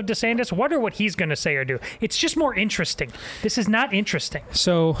supportive of DeSantis, wonder what he's going to say or do. It's just more interesting. This is not interesting.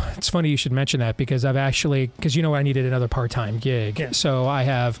 So it's funny you should mention that, because I needed another part-time gig. Yeah. So I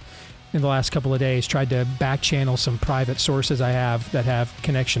have, in the last couple of days, tried to back channel some private sources I have that have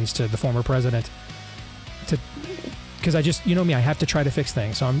connections to the former president. Because I just, me, I have to try to fix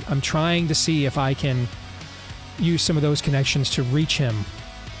things. So I'm trying to see if I can use some of those connections to reach him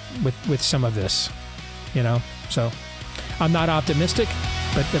with some of this. So I'm not optimistic,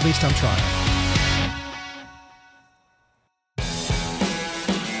 but at least I'm trying.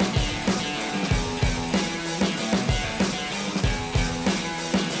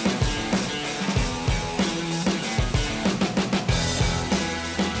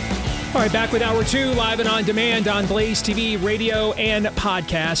 All right, back with Hour 2, live and on demand on Blaze TV, radio, and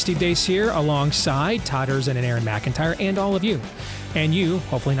podcast. Steve Deace here alongside Todd Erzen and Aaron McIntyre, and all of you. And you,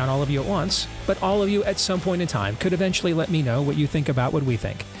 hopefully not all of you at once, but all of you at some point in time could eventually let me know what you think about what we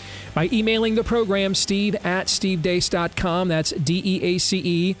think. By emailing the program, steve@stevedeace.com. That's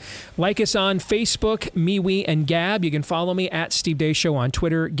DEACE. Like us on Facebook, MeWe, and Gab. You can follow me at Steve Deace Show on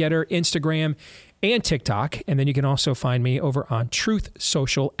Twitter, Getter, Instagram, and TikTok. And then you can also find me over on Truth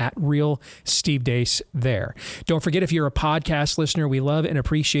Social at Real Steve Deace there. Don't forget, if you're a podcast listener, we love and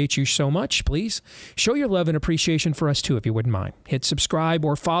appreciate you so much. Please show your love and appreciation for us too, if you wouldn't mind. Hit subscribe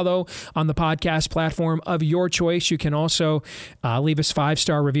or follow on the podcast platform of your choice. You can also leave us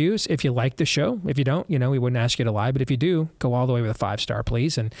 5-star reviews if you like the show. If you don't, we wouldn't ask you to lie. But if you do, go all the way with a 5-star,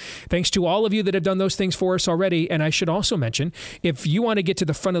 please. And thanks to all of you that have done those things for us already. And I should also mention, if you want to get to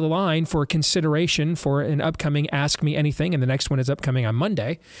the front of the line for consideration for an upcoming Ask Me Anything, and the next one is upcoming on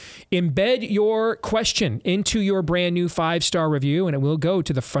Monday, embed your question into your brand new 5-star review, and it will go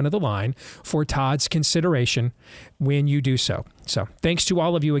to the front of the line for Todd's consideration. when you do so. So thanks to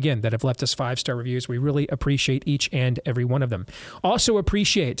all of you again that have left us 5-star reviews. We really appreciate each and every one of them. Also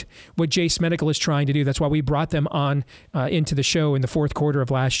appreciate what Jase Medical is trying to do. That's why we brought them on into the show in the fourth quarter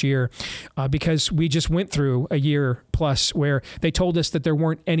of last year, because we just went through a year plus where they told us that there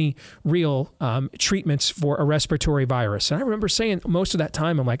weren't any real treatments for a respiratory virus. And I remember saying most of that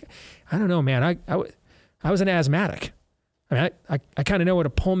time, I'm like, I don't know, man. I was an asthmatic. I mean, I kind of know what a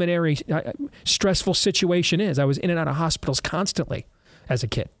pulmonary stressful situation is. I was in and out of hospitals constantly as a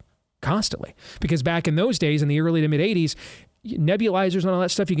kid, constantly. Because back in those days, in the early to mid 80s, nebulizers and all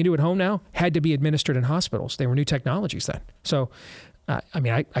that stuff you can do at home now had to be administered in hospitals. They were new technologies then. So, I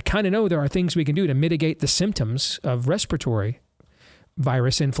mean, I kind of know there are things we can do to mitigate the symptoms of respiratory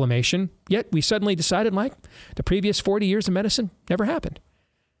virus inflammation. Yet we suddenly decided, like, the previous 40 years of medicine never happened.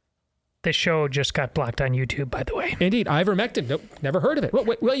 This show just got blocked on YouTube, by the way. Indeed. Ivermectin. Nope. Never heard of it.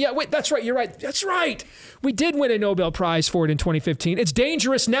 Wait. That's right. You're right. That's right. We did win a Nobel Prize for it in 2015. It's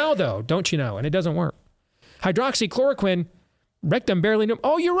dangerous now, though, don't you know? And it doesn't work. Hydroxychloroquine, rectum barely knew.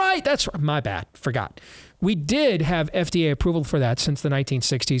 Oh, you're right. That's my bad. Forgot. We did have FDA approval for that since the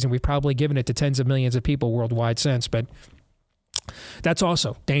 1960s, and we've probably given it to tens of millions of people worldwide since. But that's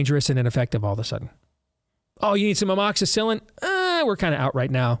also dangerous and ineffective all of a sudden. Oh, you need some amoxicillin? We're kind of out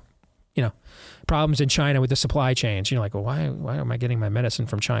right now. You know, problems in China with the supply chains. You're like, well, why am I getting my medicine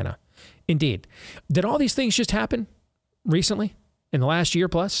from China? Indeed. Did all these things just happen recently in the last year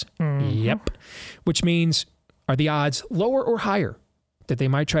plus? Mm-hmm. Yep. Which means, are the odds lower or higher that they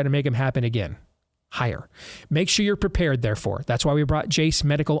might try to make them happen again? Higher. Make sure you're prepared, therefore. That's why we brought Jase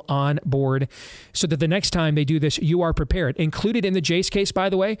Medical on board, so that the next time they do this, you are prepared. Included in the Jase case, by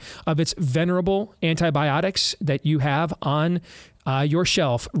the way, of its venerable antibiotics that you have on your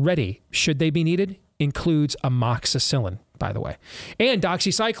shelf ready, should they be needed, includes amoxicillin, by the way. And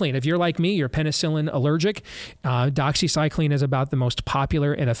doxycycline. If you're like me, you're penicillin allergic, doxycycline is about the most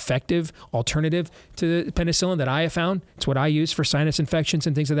popular and effective alternative to penicillin that I have found. It's what I use for sinus infections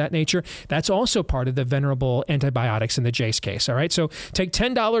and things of that nature. That's also part of the venerable antibiotics in the Jase case. All right. So take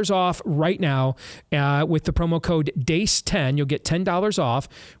 $10 off right now with the promo code DACE10. You'll get $10 off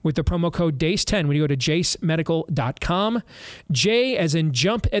with the promo code DACE10 when you go to jasemedical.com. J as in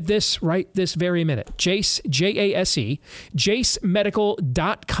jump at this right this very minute. Jase, Jase.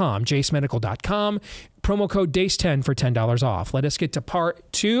 jasemedical.com, jasemedical.com, promo code DACE10 for $10 off. Let us get to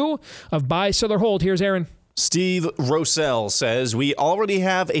part 2 of Buy, Sell, or Hold. Here's Aaron. Steve Rosell says we already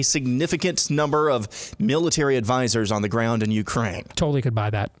have a significant number of military advisors on the ground in Ukraine. Totally could buy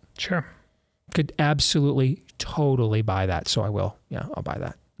that. Sure. Could absolutely, totally buy that. So I will. Yeah, I'll buy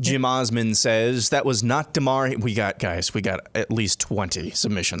that. Jim Osmond says that was not Damar. We got at least 20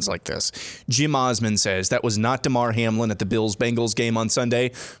 submissions like this. Jim Osmond says that was not Damar Hamlin at the Bills-Bengals game on Sunday.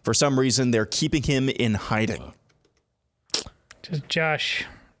 For some reason, they're keeping him in hiding. Just Josh,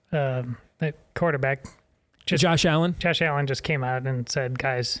 the quarterback. Josh Allen? Josh Allen just came out and said,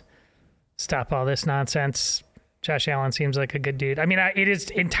 guys, stop all this nonsense. Josh Allen seems like a good dude. I mean, it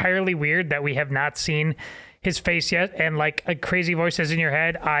is entirely weird that we have not seen his face yet, and like a crazy voices in your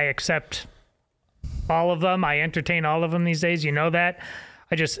head, I accept all of them. I entertain all of them these days. You know that.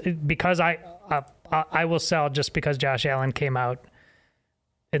 Because I will sell just because Josh Allen came out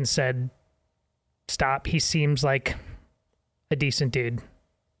and said, stop. He seems like a decent dude.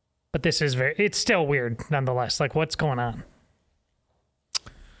 But this is it's still weird nonetheless. Like, what's going on?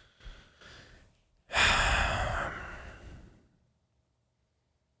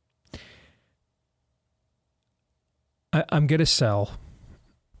 I'm going to sell,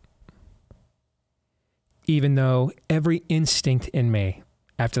 even though every instinct in me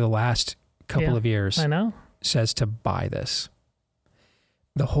after the last couple of years I know, says to buy this.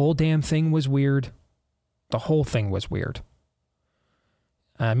 The whole damn thing was weird. The whole thing was weird.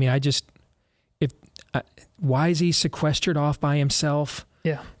 I mean, why is he sequestered off by himself?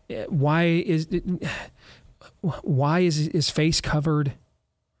 Yeah. Why is his face covered?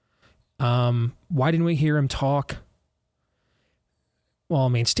 Why didn't we hear him talk? Well, I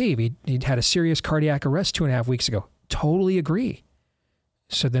mean, Steve, he'd had a serious cardiac arrest 2.5 weeks ago. Totally agree.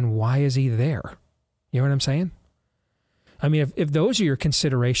 So then why is he there? You know what I'm saying? I mean, if those are your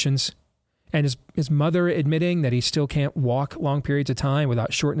considerations, and his mother admitting that he still can't walk long periods of time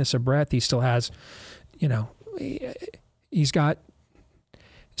without shortness of breath, he still has, he's got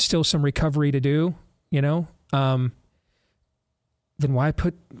still some recovery to do, then why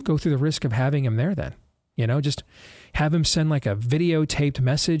go through the risk of having him there then? Just have him send like a videotaped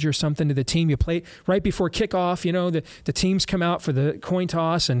message or something to the team. You play right before kickoff, the teams come out for the coin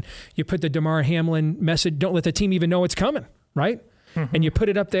toss and you put the Damar Hamlin message. Don't let the team even know it's coming, right? and you put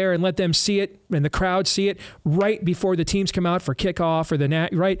it up there and let them see it and the crowd see it right before the teams come out for kickoff or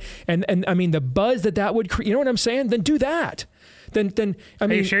right? And I mean, the buzz that would create, you know what I'm saying? Then do that. Then I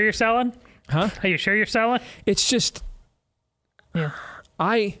mean. Are you sure you're selling? Huh? Are you sure you're selling? It's just, yeah.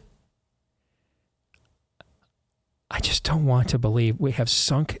 I just don't want to believe we have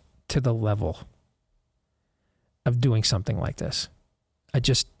sunk to the level of doing something like this. I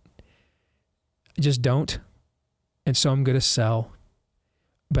just don't. And so I'm going to sell.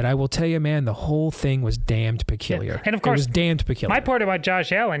 But I will tell you, man, the whole thing was damned peculiar. Yeah. And of course, it was damned peculiar. My part about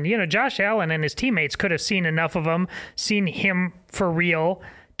Josh Allen, Josh Allen and his teammates could have seen enough of him, seen him for real,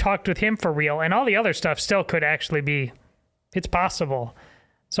 talked with him for real, and all the other stuff still could actually be, it's possible.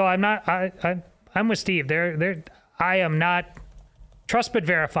 So I'm with Steve. I am not trust but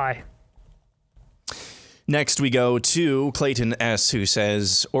verify. Next, we go to Clayton S., who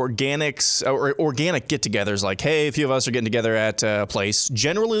says organic get-togethers, like, hey, a few of us are getting together at a place,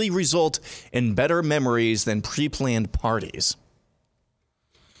 generally result in better memories than pre-planned parties.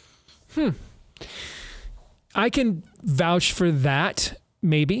 I can vouch for that,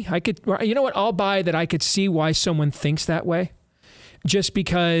 maybe. You know what? I'll buy that I could see why someone thinks that way. Just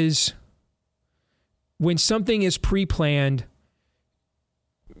because when something is pre-planned,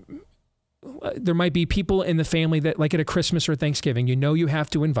 there might be people in the family that, like at a Christmas or Thanksgiving, you have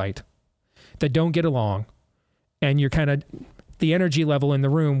to invite, that don't get along. And you're kind of the energy level in the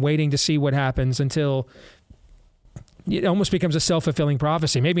room waiting to see what happens until it almost becomes a self-fulfilling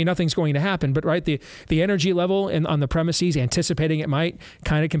prophecy. Maybe nothing's going to happen, but right, the energy level on the premises, anticipating it might,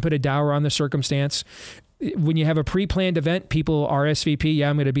 kind of can put a dour on the circumstance. When you have a pre-planned event, people RSVP,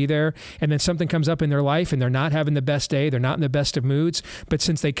 yeah, I'm going to be there, and then something comes up in their life and they're not having the best day, they're not in the best of moods, but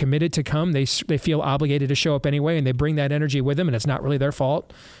since they committed to come, they feel obligated to show up anyway, and they bring that energy with them, and it's not really their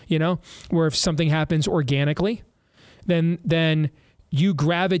fault, where if something happens organically, then you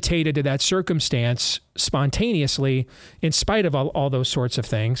gravitated to that circumstance spontaneously in spite of all those sorts of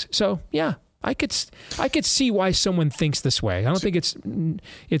things. So yeah, I could see why someone thinks this way. I don't think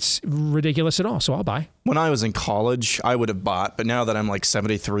it's ridiculous at all. So I'll buy. When I was in college, I would have bought, but now that I'm like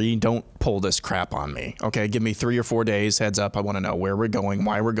 73, don't pull this crap on me. Okay, give me 3 or 4 days heads up. I want to know where we're going,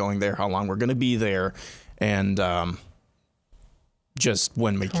 why we're going there, how long we're going to be there, and just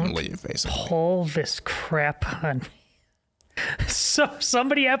when we can leave, basically. Pull this crap on me. So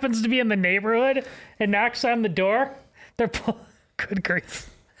somebody happens to be in the neighborhood and knocks on the door. Good grief.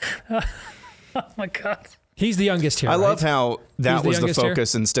 Oh my God. He's the youngest here. I right? love how that was the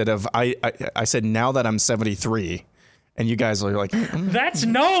focus here? instead of I said now that I'm 73, and you guys are like, that's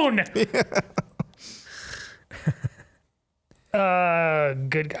known.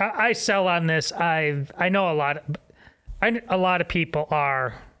 Good. I sell on this. I know a lot of people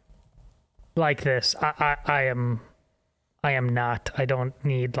are like this. I am not. I don't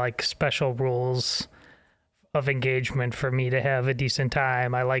need like special rules of engagement for me to have a decent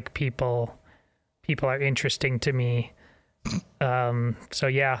time. I like people. People are interesting to me. So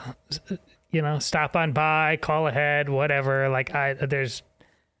yeah, stop on by, call ahead, whatever.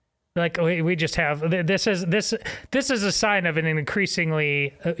 We just have this is a sign of an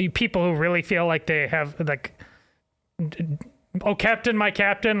increasingly people who really feel like they have like, oh, captain, my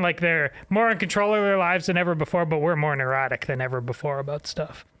captain, like they're more in control of their lives than ever before, but we're more neurotic than ever before about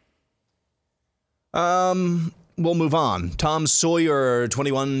stuff. We'll move on. Tom Sawyer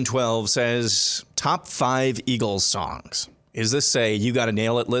 2112 says top 5 Eagles songs. Is this a you got to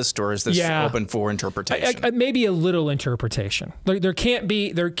nail it list, or is this open for interpretation? Maybe a little interpretation. There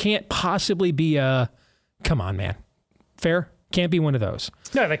can't possibly be a come on, man. Fair? Can't be one of those.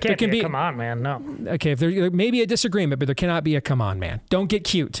 No, there can't be a come on, man. No. Okay, if there may be a disagreement, but there cannot be a come on, man. Don't get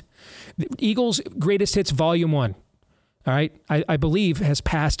cute. The Eagles' Greatest Hits Volume 1, all right, I believe has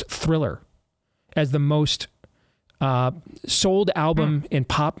passed Thriller as the most sold album in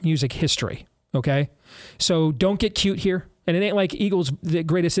pop music history, okay? So don't get cute here. And it ain't like Eagles' The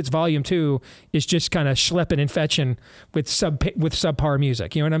Greatest Hits Volume 2 is just kind of schlepping and fetching with subpar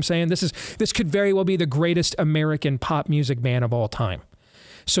music. You know what I'm saying? This could very well be the greatest American pop music band of all time.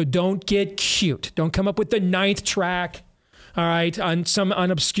 So don't get cute. Don't come up with the 9th track, all right, on some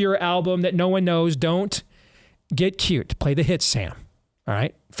obscure album that no one knows. Don't get cute. Play the hits, Sam. All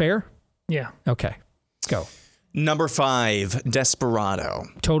right? Fair? Yeah. Okay. Go. Number 5, Desperado.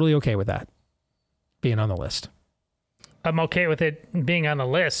 Totally okay with that being on the list. I'm okay with it being on the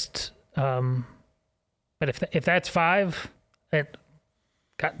list, but if that's 5,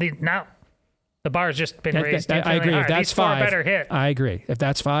 now the bar's just been raised. I agree. If that's 5, better hit. I agree. If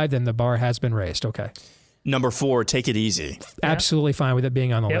that's 5, then the bar has been raised. Okay. Number 4, Take It Easy. Absolutely fine with it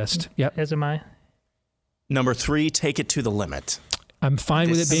being on the list. Yep. As am I. Number 3, Take It to the Limit. I'm fine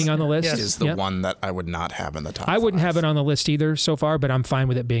with it being on the list. This is the one that I would not have in the top I wouldn't 5. have it on the list either so far, but I'm fine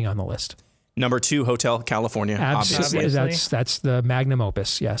with it being on the list. Number 2, Hotel California. Absolutely. That's the magnum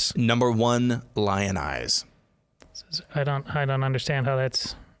opus, yes. Number 1, Lion Eyes. I don't understand how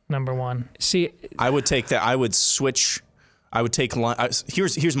that's number 1. See, I would take that. I would switch. I would take.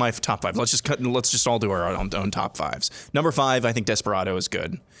 Here's my top 5. Let's just all do our own top 5s. Number 5, I think Desperado is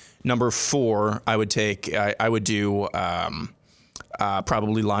good. Number 4, I would take. I would do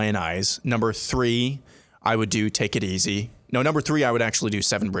probably Lion Eyes. Number 3, I would do Take It Easy. No, number 3, I would actually do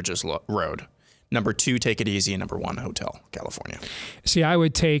Seven Bridges Road. Number 2, Take It Easy, and number 1, Hotel California. See, I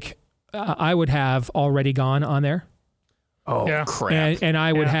would take. I would have Already Gone on there. Oh crap! And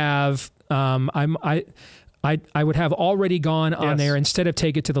I would have. I would have Already Gone on there instead of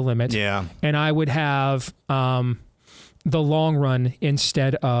Take It to the Limit. Yeah. And I would have The Long Run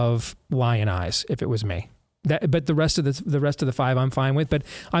instead of Lion Eyes if it was me. But the rest of the 5 I'm fine with. But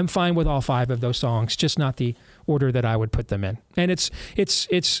I'm fine with all 5 of those songs, just not the order that I would put them in. And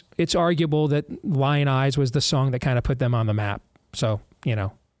it's arguable that Lion Eyes was the song that kind of put them on the map. So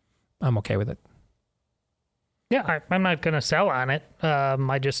I'm okay with it. Yeah, I'm not going to sell on it. I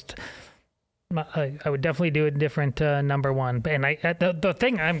would definitely do a different number 1. And the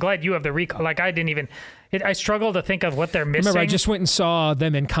thing, I'm glad you have the recall. Like I didn't even, I struggle to think of what they're missing. Remember, I just went and saw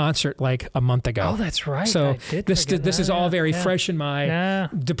them in concert like a month ago. Oh, that's right. So I did this is all very fresh in my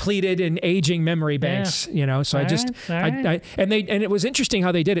depleted and aging memory banks. So I just, and it was interesting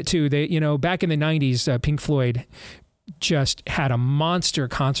how they did it too. They, back in the 90s, Pink Floyd just had a monster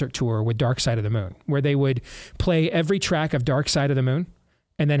concert tour with Dark Side of the Moon, where they would play every track of Dark Side of the Moon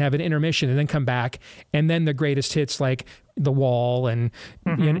and then have an intermission and then come back. And then the greatest hits like The Wall and,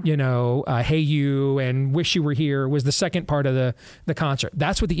 Hey You and Wish You Were Here was the second part of the concert.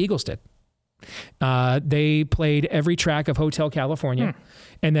 That's what the Eagles did. They played every track of Hotel California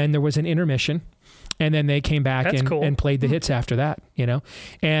and then there was an intermission. And then they came back and played the hits after that,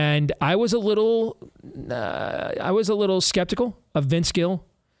 And I was a little skeptical of Vince Gill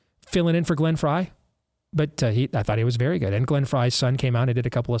filling in for Glenn Frey, but I thought he was very good. And Glenn Frey's son came out and did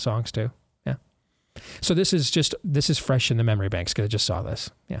a couple of songs too. Yeah. So this is fresh in the memory banks because I just saw this.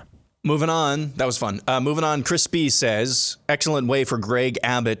 Yeah. Moving on. That was fun. Moving on. Chris B says, excellent way for Greg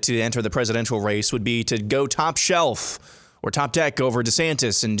Abbott to enter the presidential race would be to go top shelf or top deck over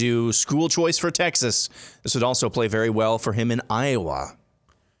DeSantis and do school choice for Texas. This would also play very well for him in Iowa.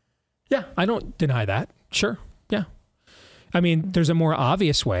 Yeah, I don't deny that. Sure. Yeah. I mean, there's a more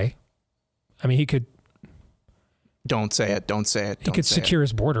obvious way. I mean, he could. Don't say it. Don't say it. He could secure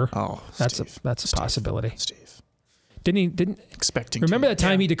his border. Oh, that's a possibility. Steve. Didn't expecting. Remember that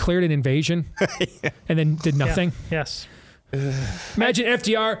time he declared an invasion and then did nothing? Yeah. Yes. Imagine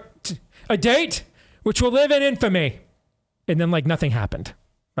FDR, a date which will live in infamy. And then nothing happened,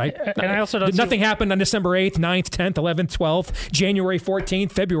 right? And I also don't nothing happened on December 8th, 9th, 10th, 11th, 12th, January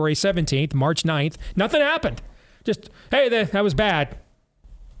 14th, February 17th, March 9th. Nothing happened. Just, hey, that was bad.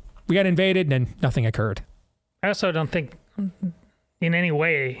 We got invaded and nothing occurred. I also don't think in any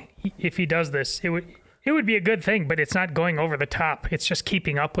way, if he does this, it would be a good thing, but it's not going over the top. It's just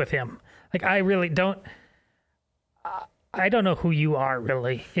keeping up with him. I really don't. I don't know who you are,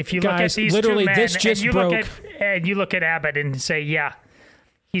 really. If you look at these literally, two men this just broke. And you look at Abbott and say, yeah,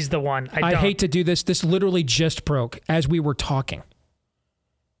 he's the one. I hate to do this. This literally just broke as we were talking.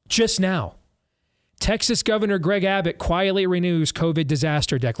 Just now. Texas Governor Greg Abbott quietly renews COVID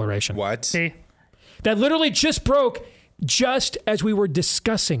disaster declaration. What? See? That literally just broke just as we were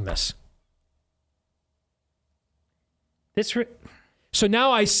discussing this. So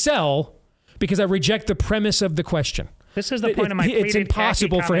now I sell because I reject the premise of the question. This is the point of my It's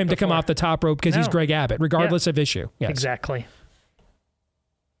impossible for him to come off the top rope because he's Greg Abbott, regardless of issue. Yes. Exactly.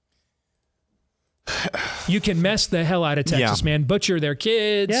 You can mess the hell out of Texas, man. Butcher their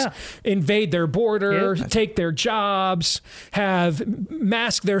kids, invade their border, take their jobs,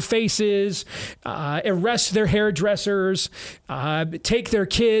 mask their faces, arrest their hairdressers, take their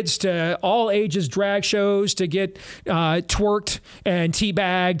kids to all ages drag shows to get twerked and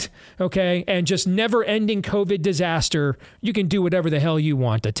teabagged, okay? And just never-ending COVID disaster. You can do whatever the hell you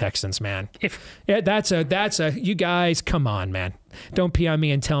want to Texans, man. You guys, come on, man. Don't pee on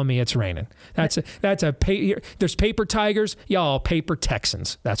me and tell me it's raining. There's paper tigers, y'all paper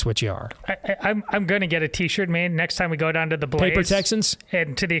Texans. That's what you are. I'm going to get a T-shirt made next time we go down to the Blaze. Paper Texans?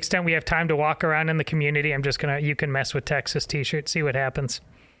 And to the extent we have time to walk around in the community, I'm just going to, you can mess with Texas T-shirt, see what happens.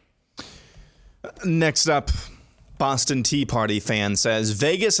 Next up, Boston Tea Party fan says,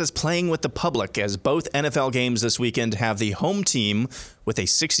 Vegas is playing with the public as both NFL games this weekend have the home team with a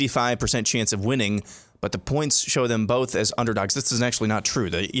 65% chance of winning, but the points show them both as underdogs. This is actually not true.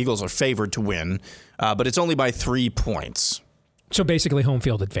 The Eagles are favored to win, but it's only by 3 points. So basically home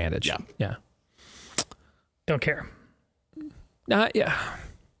field advantage. Yeah. Don't care. Yeah.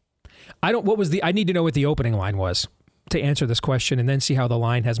 I need to know what the opening line was to answer this question and then see how the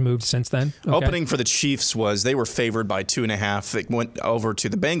line has moved since then. Okay. Opening for the Chiefs was they were favored by 2.5. It went over to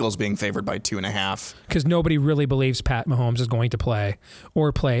the Bengals being favored by 2.5. Because nobody really believes Pat Mahomes is going to play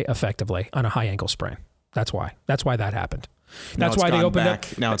or play effectively on a high ankle sprain. That's why. That's why that happened. That's why they opened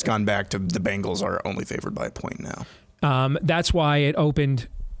up. Now it's gone back to the Bengals are only favored by a point now. That's why it opened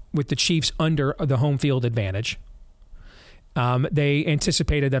with the Chiefs under the home field advantage. They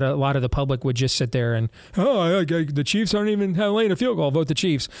anticipated that a lot of the public would just sit there and, the Chiefs aren't even laying a field goal, vote the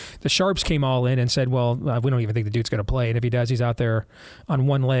Chiefs. The Sharps came all in and said, well, we don't even think the dude's going to play. And if he does, he's out there on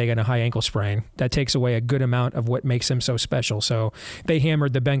one leg and a high ankle sprain. That takes away a good amount of what makes him so special. So they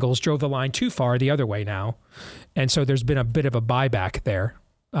hammered the Bengals, drove the line too far the other way now. And so there's been a bit of a buyback there.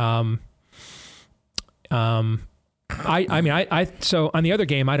 So on the other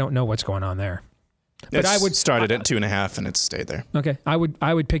game, I don't know what's going on there. But I would started at 2.5 and it's stayed there. Okay, I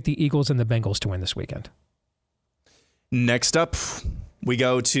would pick the Eagles and the Bengals to win this weekend. Next up, we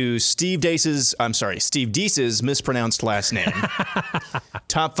go to Steve Deese's mispronounced last name.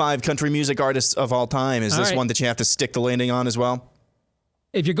 Top 5 country music artists of all time. Is this one that you have to stick the landing on as well?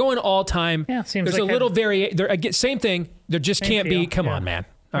 If you're going all time, there's a little variation. Same thing. There just can't be. Come on, man.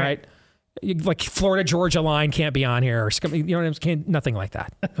 All right. Like Florida Georgia line can't be on here. Or, you know what I'm saying? Nothing like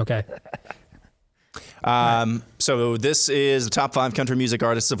that. Okay. So this is the top 5 country music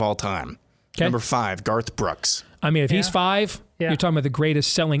artists of all time. Okay. Number 5, Garth Brooks. I mean, if he's 5, you're talking about the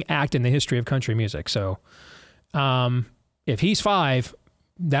greatest selling act in the history of country music. So if he's 5,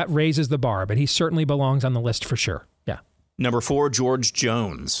 that raises the bar, but he certainly belongs on the list for sure. Yeah. Number 4, George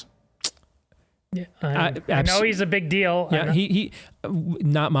Jones. Yeah, I know he's a big deal. Yeah, he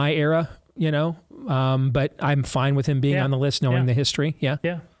not my era, but I'm fine with him being on the list, knowing the history. Yeah.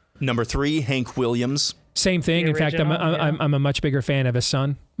 Yeah. Number 3, Hank Williams. Same thing. In fact, I'm a much bigger fan of his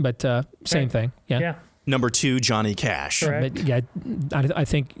son, but same thing. Yeah. Number 2, Johnny Cash. But yeah, I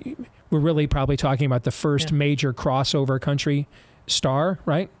think we're really probably talking about the first major crossover country star,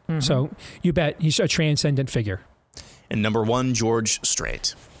 right? Mm-hmm. So you bet he's a transcendent figure. And number 1, George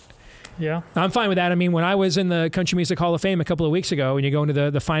Strait. Yeah. I'm fine with that. I mean, when I was in the Country Music Hall of Fame a couple of weeks ago, and you go into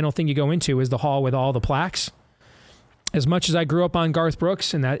the final thing you go into is the hall with all the plaques. As much as I grew up on Garth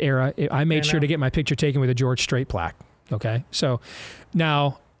Brooks in that era, I made sure to get my picture taken with a George Strait plaque. Okay. So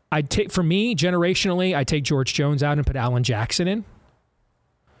now for me, generationally, I take George Jones out and put Alan Jackson in.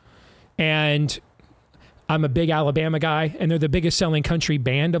 And I'm a big Alabama guy, and they're the biggest selling country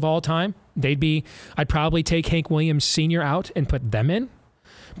band of all time. I'd probably take Hank Williams Sr. out and put them in.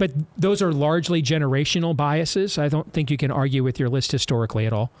 But those are largely generational biases. I don't think you can argue with your list historically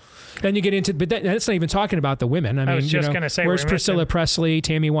at all. Then you get into, but that's not even talking about the women. I was just going to say, where's Priscilla Presley,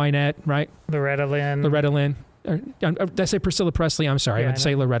 Tammy Wynette, right? Loretta Lynn. Did I say Priscilla Presley? I'm sorry. I meant to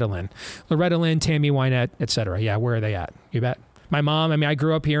say Loretta Lynn. Loretta Lynn, Tammy Wynette, etc. Yeah, where are they at? You bet. My mom, I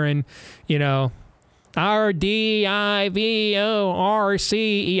grew up hearing, RDIVORCE.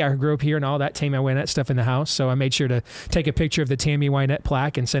 I grew up hearing all that Tammy Wynette stuff in the house, so I made sure to take a picture of the Tammy Wynette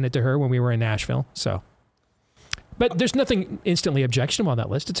plaque and send it to her when we were in Nashville. So, but there's nothing instantly objectionable on that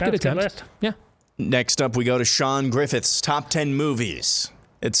list. It's a good attempt. List. Yeah. Next up, we go to Sean Griffith's top 10 movies.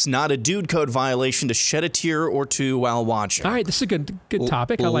 It's not a dude code violation to shed a tear or two while watching. All right, this is a good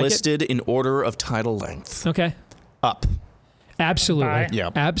topic. I like it. Listed in order of title length. Okay. Up. Absolutely.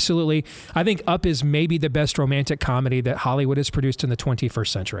 Yep. Absolutely. I think Up is maybe the best romantic comedy that Hollywood has produced in the 21st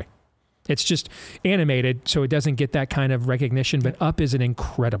century. It's just animated, so it doesn't get that kind of recognition, but Up is an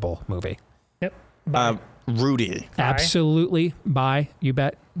incredible movie. Yep. Rudy. Absolutely. Buy. You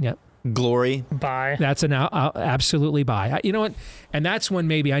bet. Yep. Glory. Buy. That's an absolutely buy. You know what? And that's one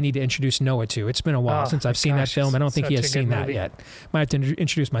maybe I need to introduce Noah to. It's been a while since I've seen that film. I don't think he has seen that yet. Might have to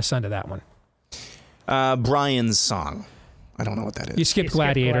introduce my son to that one. Brian's Song. I don't know what that is. You skipped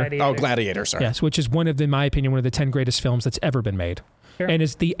Gladiator. Oh, Gladiator, sorry. Yes, which is in my opinion, one of the 10 greatest films that's ever been made. Sure. And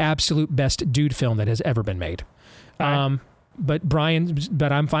is the absolute best dude film that has ever been made. But I'm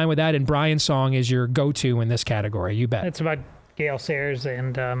fine with that, and Brian's Song is your go-to in this category, you bet. It's about Gale Sayers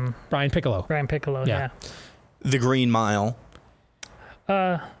and Brian Piccolo. Yeah. The Green Mile.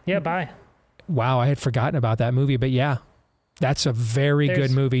 Bye. Wow, I had forgotten about that movie, but yeah. That's a very good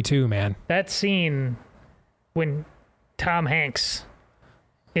movie too, man. That scene when Tom Hanks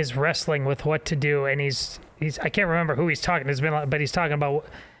is wrestling with what to do, and he's I can't remember who he's talking to, but he's talking about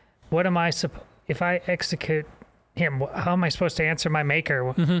what am I if I execute him, how am I supposed to answer my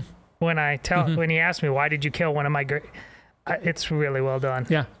maker? Mm-hmm. when he asked me, why did you kill one of my great... It's really well done.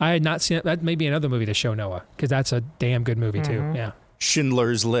 Yeah, I had not seen it. That may be another movie to show Noah, because that's a damn good movie too. Yeah,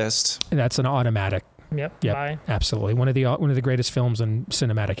 Schindler's List. And that's an automatic. Yep. Bye. Absolutely, one of the greatest films in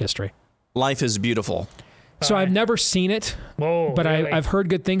cinematic history. Life is Beautiful. So I've never seen it, but really? I've heard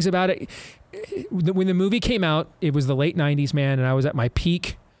good things about it. When the movie came out, it was the late 90s, man, and I was at my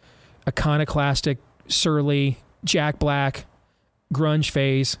peak iconoclastic, surly, Jack Black, grunge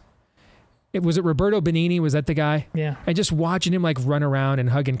phase. Was it Roberto Benigni? Was that the guy? Yeah. And just watching him like run around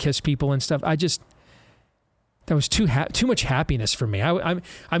and hug and kiss people and stuff, that was too much happiness for me.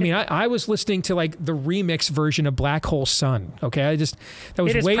 I was listening to like the remix version of Black Hole Sun. Okay, that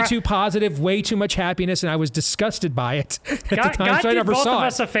was way too positive, way too much happiness, and I was disgusted by it at the time. God so I did never both saw of it.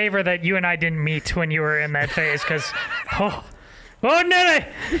 us a favor that you and I didn't meet when you were in that phase, because Nelly.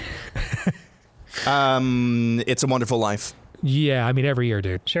 It's a Wonderful Life. Yeah, I mean every year,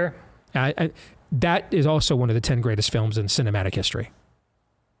 dude. Sure. That is also one of the 10 greatest films in cinematic history.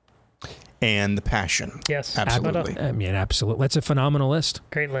 And The Passion. Yes, absolutely. I mean, absolutely. That's a phenomenal list.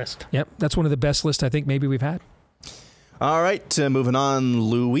 Great list. Yep, that's one of the best lists I think maybe we've had. All right, moving on.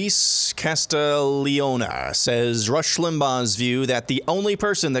 Luis Castiglione says Rush Limbaugh's view that the only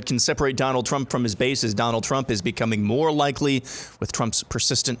person that can separate Donald Trump from his base is Donald Trump is becoming more likely with Trump's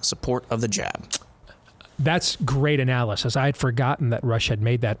persistent support of the jab. That's great analysis. I had forgotten that Rush had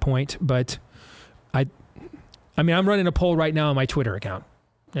made that point, but I mean, I'm running a poll right now on my Twitter account.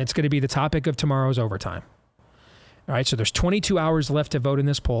 It's going to be the topic of tomorrow's overtime. All right, so there's 22 hours left to vote in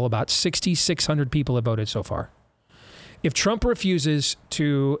this poll. About 6,600 people have voted so far. If Trump refuses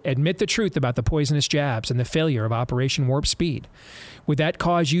to admit the truth about the poisonous jabs and the failure of Operation Warp Speed, would that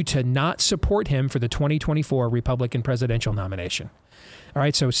cause you to not support him for the 2024 Republican presidential nomination? All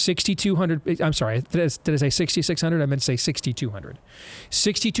right, so 6,200, I'm sorry, did I say 6,600? I meant to say 6,200.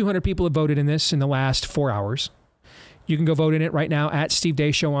 6,200 people have voted in this in the last 4 hours. You can go vote in it right now at Steve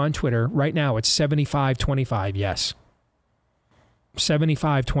Deace Show on Twitter. Right now, it's 75-25, yes.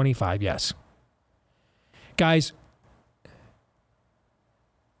 75-25, yes. Guys,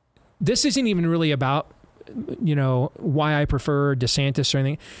 this isn't even really about, why I prefer DeSantis or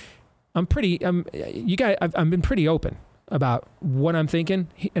anything. I've been pretty open about what I'm thinking.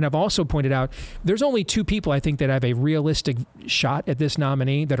 And I've also pointed out there's only two people I think that have a realistic shot at this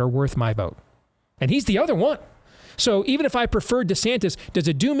nominee that are worth my vote. And he's the other one. So even if I preferred DeSantis, does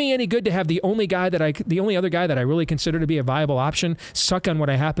it do me any good to have the only other guy that I really consider to be a viable option suck on what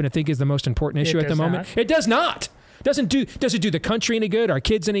I happen to think is the most important issue at the moment? It does not. Does it do the country any good? Our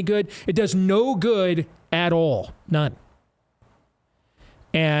kids any good? It does no good at all. None.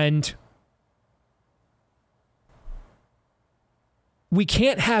 And we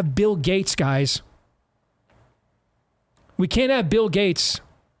can't have Bill Gates, guys. We can't have Bill Gates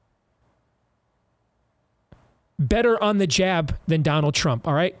better on the jab than Donald Trump,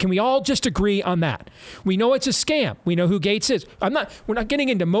 all right? Can we all just agree on that? We know it's a scam. We know who Gates is. We're not getting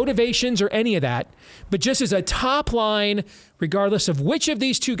into motivations or any of that, but just as a top line, regardless of which of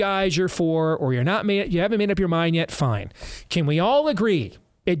these two guys you're for or you haven't made up your mind yet, fine. Can we all agree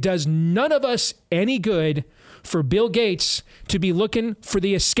it does none of us any good for Bill Gates to be looking for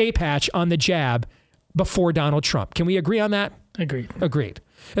the escape hatch on the jab before Donald Trump? Can we agree on that? Agreed.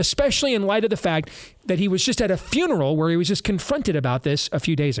 Especially in light of the fact that he was just at a funeral where he was just confronted about this a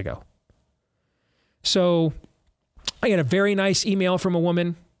few days ago. So I got a very nice email from a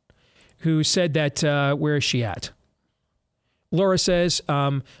woman who said that, where is she at? Laura says,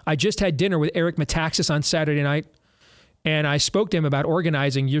 I just had dinner with Eric Metaxas on Saturday night, and I spoke to him about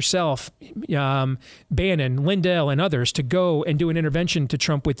organizing yourself, Bannon, Lindell, and others to go and do an intervention to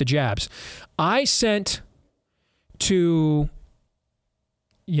Trump with the jabs. I sent to...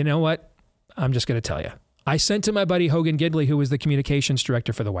 You know what? I'm just going to tell you. I sent to my buddy Hogan Gidley, who was the communications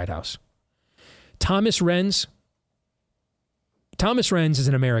director for the White House. Thomas Renz is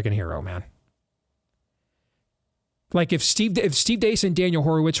an American hero, man. Like if Steve Deace and Daniel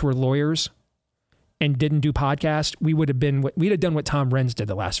Horowitz were lawyers and didn't do podcasts, we'd have done what Tom Renz did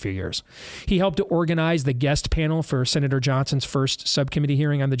the last few years. He helped to organize the guest panel for Senator Johnson's first subcommittee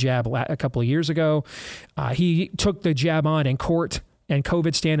hearing on the jab a couple of years ago. He took the jab on in court and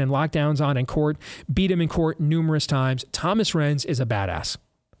COVID stand and lockdowns on in court, beat him in court numerous times. Thomas Renz is a badass.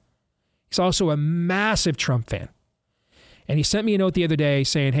 He's also a massive Trump fan. And he sent me a note the other day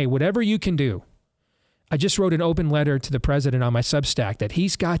saying, hey, whatever you can do. I just wrote an open letter to the president on my Substack that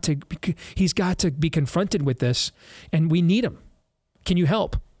he's got to be confronted with this, and we need him. Can you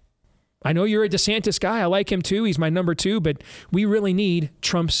help? I know you're a DeSantis guy. I like him too. He's my number 2, but we really need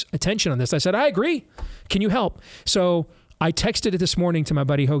Trump's attention on this. I said, I agree. Can you help? So I texted it this morning to my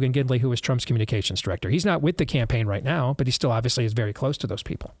buddy Hogan Gidley, who was Trump's communications director. He's not with the campaign right now, but he still obviously is very close to those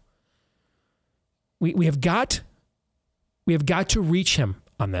people. We have got to reach him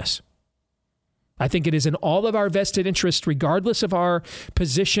on this. I think it is in all of our vested interest, regardless of our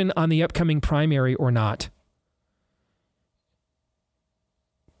position on the upcoming primary or not.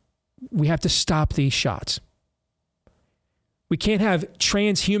 We have to stop these shots. We can't have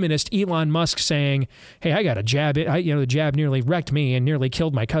transhumanist Elon Musk saying, hey, I got a jab. The jab nearly wrecked me and nearly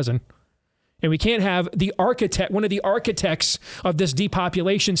killed my cousin. And we can't have one of the architects of this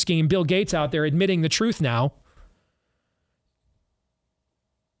depopulation scheme, Bill Gates, out there admitting the truth now.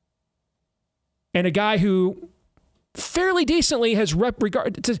 And a guy who fairly decently to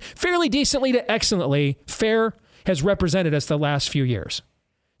excellently has represented us the last few years.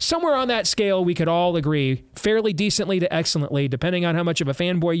 Somewhere on that scale, we could all agree, fairly decently to excellently, depending on how much of a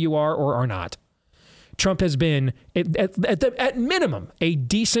fanboy you are or are not. Trump has been, at minimum, a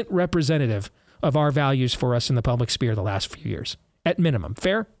decent representative of our values for us in the public sphere the last few years. At minimum.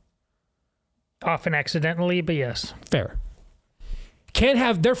 Fair? Often accidentally, but yes. Fair. Can't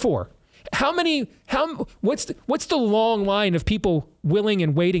have, therefore, what's the long line of people willing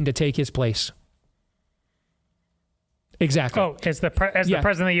and waiting to take his place? Exactly. Oh, as the president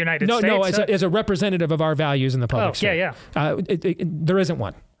of the United States? No, as a representative of our values in the public sphere. Yeah. There isn't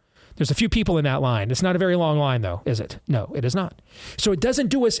one. There's a few people in that line. It's not a very long line, though, is it? No, it is not. So it doesn't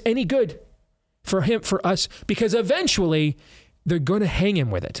do us any good for us, because eventually they're going to hang him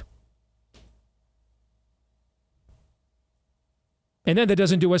with it. And then that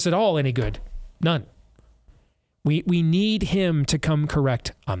doesn't do us at all any good. None. We need him to come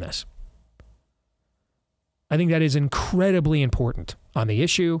correct on this. I think that is incredibly important on the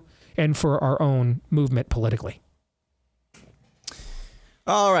issue and for our own movement politically.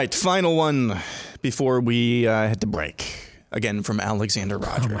 All right, final one before we head to break. Again, from Alexander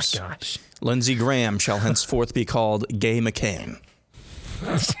Rogers. Oh, my gosh. Lindsey Graham shall henceforth be called Gay McCain.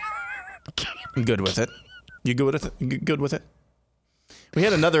 I'm good with it. You good with it? Good with it? We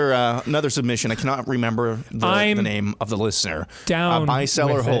had another submission. I cannot remember the name of the listener. Down buy, sell,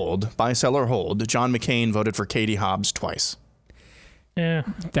 or with hold. Buy, sell, or hold. John McCain voted for Katie Hobbs twice. Yeah.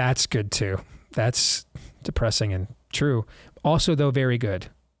 That's good, too. That's depressing and true. Also, though, very good.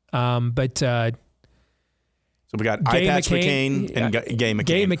 So we got Eye Patch McCain and Gay McCain.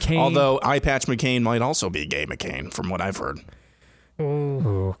 Gay McCain. Although Eye Patch McCain might also be Gay McCain, from what I've heard.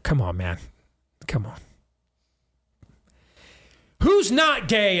 Oh, come on, man. Come on. Who's not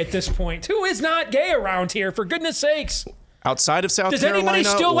gay at this point? Who is not gay around here, for goodness sakes? Outside of South Does Carolina? Does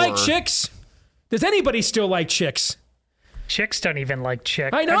anybody still like chicks? Does anybody still like chicks? Chicks don't even like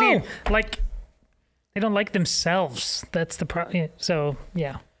chicks. I know. I mean, they don't like themselves. That's the problem. So,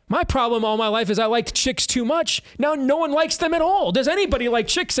 yeah. My problem all my life is I liked chicks too much. Now no one likes them at all. Does anybody like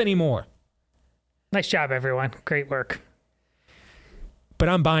chicks anymore? Nice job, everyone. Great work. But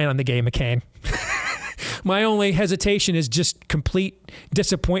I'm buying on the Gay McCain. My only hesitation is just complete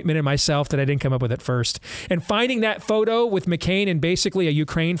disappointment in myself that I didn't come up with it first. And finding that photo with McCain and basically a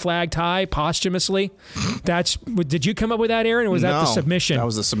Ukraine flag tie posthumously, did you come up with that, Aaron, or was that the submission? That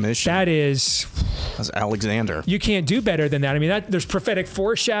was the submission. That's Alexander. You can't do better than that. I mean, there's prophetic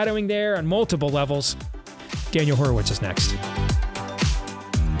foreshadowing there on multiple levels. Daniel Horowitz is next.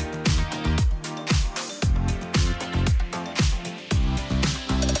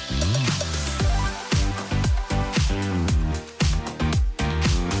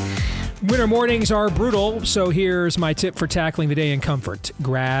 Winter mornings are brutal, so here's my tip for tackling the day in comfort.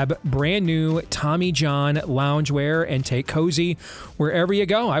 Grab brand new Tommy John loungewear and take cozy wherever you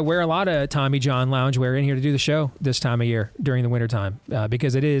go. I wear a lot of Tommy John loungewear in here to do the show this time of year during the wintertime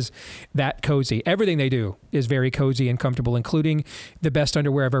because it is that cozy. Everything they do is very cozy and comfortable, including the best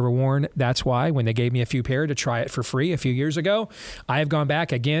underwear I've ever worn. That's why when they gave me a few pair to try it for free a few years ago, I have gone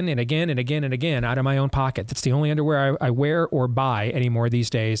back again and again and again and again out of my own pocket. That's the only underwear I wear or buy anymore these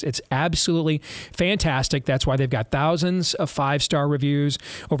days. It's absolutely fantastic. That's why they've got thousands of 5-star reviews,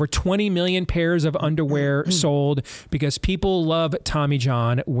 over 20 million pairs of underwear sold, because people love Tommy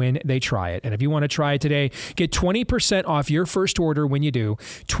John when they try it. And if you want to try it today, get 20% off your first order when you do.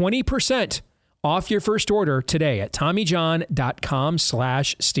 20% off your first order today at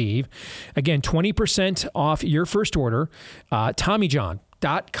TommyJohn.com/Steve. Again, 20% off your first order,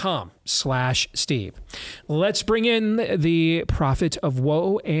 TommyJohn.com/Steve. Let's bring in the prophet of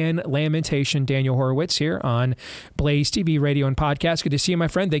woe and lamentation, Daniel Horowitz, here on Blaze TV, radio, and podcast. Good to see you, my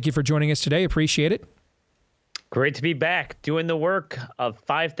friend. Thank you for joining us today. Appreciate it. Great to be back doing the work of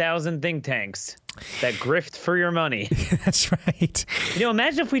 5,000 think tanks that grift for your money. That's right. You know,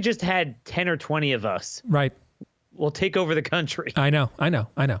 imagine if we just had 10 or 20 of us. Right. will take over the country. I know.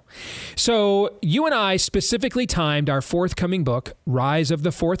 So you and I specifically timed our forthcoming book, Rise of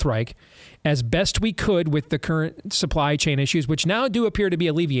the Fourth Reich, as best we could with the current supply chain issues, which now do appear to be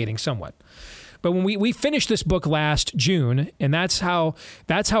alleviating somewhat. But when we finished this book last June, and that's how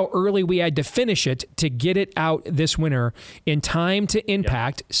early we had to finish it to get it out this winter in time to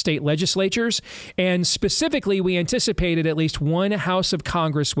impact state legislatures. And specifically, we anticipated at least one House of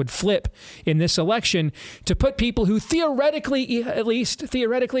Congress would flip in this election to put people who theoretically at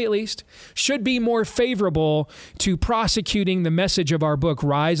least, should be more favorable to prosecuting the message of our book,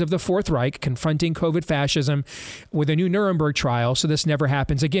 Rise of the Fourth Reich, Confronting COVID Fascism, with a new Nuremberg trial, so this never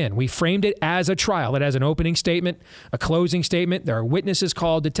happens again. We framed it as a trial. It has an opening statement, a closing statement. There are witnesses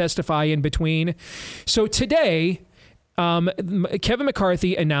called to testify in between. So today, Kevin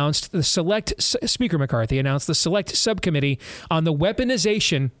McCarthy announced Speaker McCarthy announced the select subcommittee on the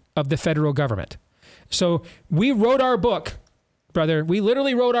weaponization of the federal government. So we wrote our book, brother. We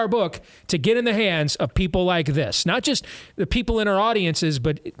literally wrote our book to get in the hands of people like this, not just the people in our audiences,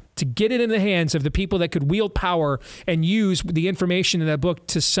 but to get it in the hands of the people that could wield power and use the information in that book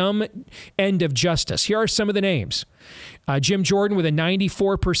to some end of justice. Here are some of the names. Jim Jordan with a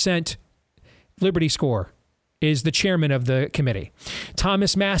 94% Liberty score is the chairman of the committee.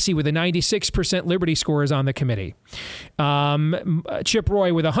 Thomas Massie with a 96% Liberty score is on the committee. Chip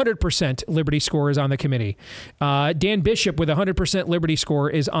Roy with a 100% Liberty score is on the committee. Dan Bishop with a 100% Liberty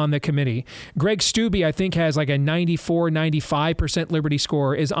score is on the committee. Greg Stubbe, I think, has like a 94, 95% Liberty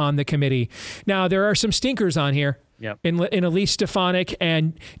score is on the committee. Now, there are some stinkers on here. Yep. In Elise Stefanik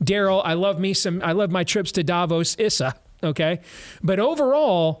and Daryl. I love my trips to Davos, Issa. Okay. But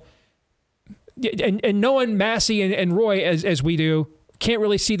overall, and knowing Massie and Roy as we do, can't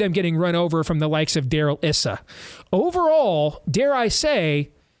really see them getting run over from the likes of Daryl Issa. Overall, dare I say,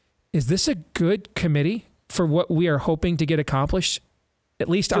 is this a good committee for what we are hoping to get accomplished, at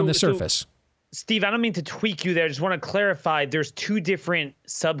least on the surface? Steve, I don't mean to tweak you there. I just want to clarify. There's two different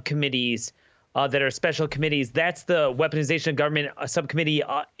subcommittees that are special committees. That's the Weaponization of Government subcommittee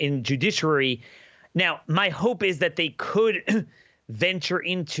in Judiciary. Now, my hope is that they could venture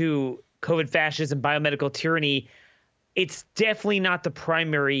into COVID fascism, biomedical tyranny. It's definitely not the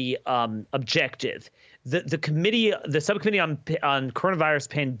primary objective. The subcommittee on coronavirus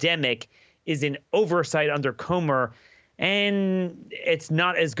pandemic is in oversight under Comer, and it's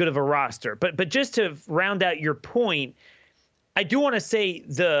not as good of a roster. But just to round out your point, I do want to say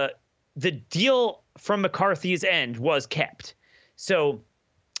the deal from McCarthy's end was kept. So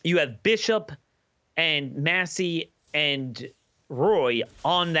you have Bishop and Massie and Roy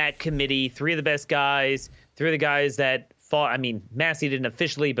on that committee, three of the best guys, three of the guys that fought. I mean, Massie didn't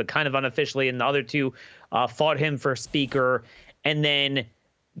officially, but kind of unofficially, and the other two fought him for speaker. And then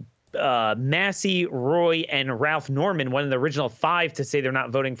Massie, Roy, and Ralph Norman, one of the original five to say they're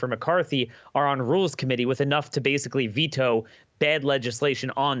not voting for McCarthy, are on Rules Committee with enough to basically veto bad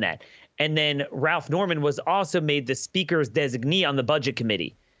legislation on that. And then Ralph Norman was also made the speaker's designee on the Budget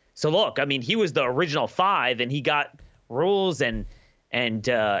Committee. So look, I mean, he was the original five, and he got Rules and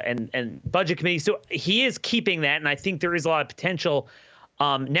Budget Committee. So he is keeping that, and I think there is a lot of potential.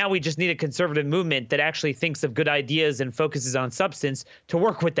 Now we just need a conservative movement that actually thinks of good ideas and focuses on substance to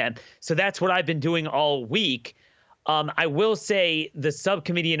work with them. So that's what I've been doing all week. I will say the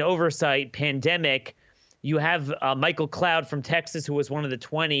subcommittee in oversight, pandemic, you have Michael Cloud from Texas, who was one of the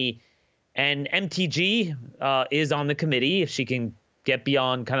 20, and MTG is on the committee if she can get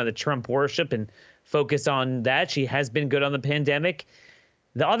beyond kind of the Trump worship and focus on that. She has been good on the pandemic.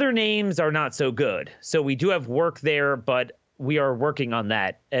 The other names are not so good. So we do have work there, but we are working on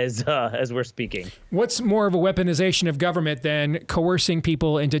that as we're speaking. What's more of a weaponization of government than coercing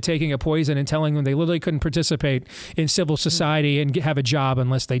people into taking a poison and telling them they literally couldn't participate in civil society and have a job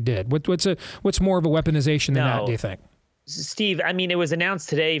unless they did? What's more of a weaponization than that, do you think? Steve, I mean, it was announced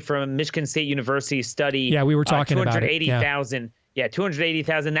today from Michigan State University study. Yeah, we were talking about it. 280,000. Yeah,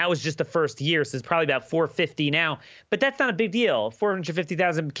 280,000. That was just the first year, so it's probably about 450 now. But that's not a big deal.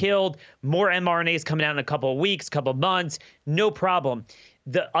 450,000 killed, more mRNAs coming out in a couple of weeks, couple of months, no problem.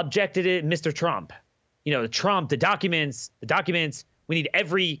 The objective is Mr. Trump. You know, the documents. We need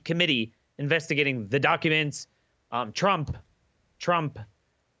every committee investigating the documents. Trump.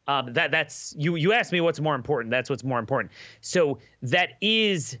 That's you asked me what's more important. That's what's more important. So that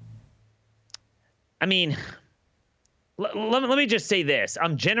is, I mean, let me just say this.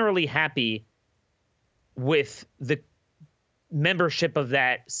 I'm generally happy with the membership of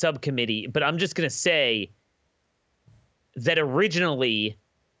that subcommittee, but I'm just going to say that originally,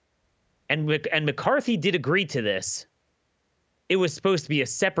 and McCarthy did agree to this, it was supposed to be a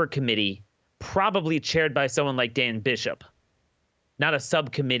separate committee probably chaired by someone like Dan Bishop, not a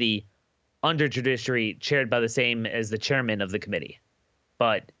subcommittee under Judiciary chaired by the same as the chairman of the committee.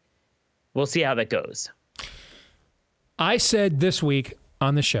 But we'll see how that goes. I said this week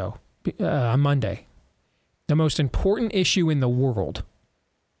on the show, on Monday, the most important issue in the world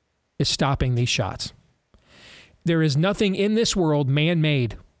is stopping these shots. There is nothing in this world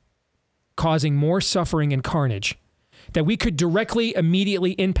man-made causing more suffering and carnage that we could directly,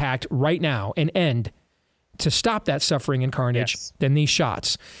 immediately impact right now and end to stop that suffering and carnage than these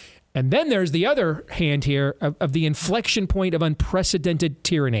shots. And then there's the other hand here of the inflection point of unprecedented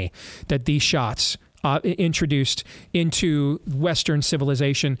tyranny that these shots introduced into Western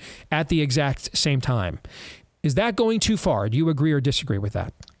civilization at the exact same time. Is that going too far? Do you agree or disagree with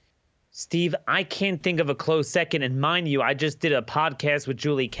that? Steve, I can't think of a close second. And mind you, I just did a podcast with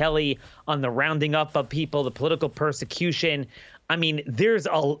Julie Kelly on the rounding up of people, the political persecution. I mean, there's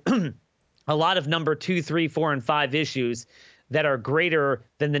a lot of number 2, 3, 4, and 5 issues that are greater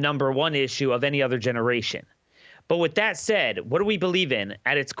than the number 1 issue of any other generation. But with that said, what do we believe in?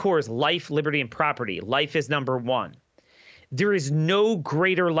 At its core is life, liberty, and property. Life is number 1. There is no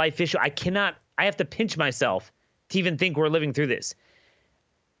greater life issue. I have to pinch myself to even think we're living through this.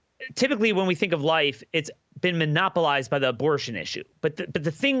 Typically, when we think of life, it's been monopolized by the abortion issue. But the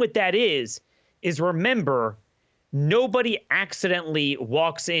thing with that is remember, nobody accidentally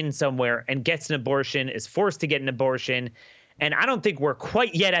walks in somewhere and gets an abortion, is forced to get an abortion. And I don't think we're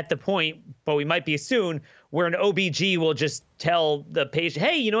quite yet at the point, but we might be soon, where an OBG will just tell the patient,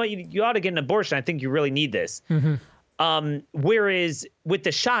 hey, you know what, you ought to get an abortion. I think you really need this. Mm-hmm. Whereas with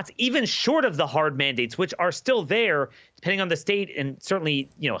the shots, even short of the hard mandates, which are still there, depending on the state and certainly,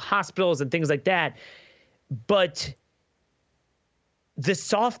 hospitals and things like that. But the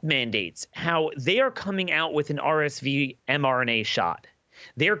soft mandates, how they are coming out with an RSV mRNA shot.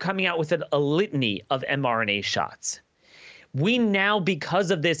 They're coming out with a litany of mRNA shots. We now, because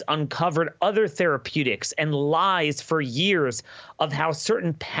of this, uncovered other therapeutics and lies for years of how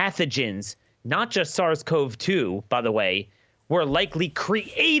certain pathogens, not just SARS-CoV-2, by the way, were likely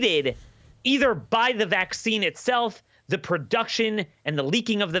created either by the vaccine itself, the production and the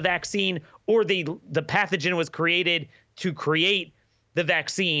leaking of the vaccine, or the pathogen was created to create the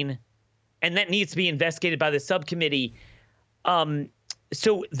vaccine, and that needs to be investigated by the subcommittee.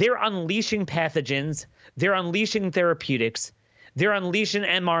 So they're unleashing pathogens, they're unleashing therapeutics, they're unleashing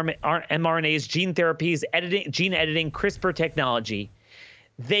mRNAs, gene therapies, gene editing, CRISPR technology.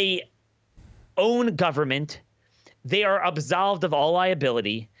 They own government. They are absolved of all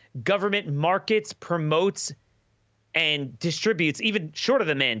liability. Government markets, promotes, and distributes, even short of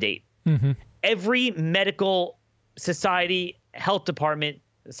the mandate. Mm-hmm. Every medical society, health department,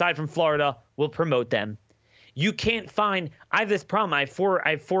 aside from Florida, will promote them. You can't find, I have this problem. I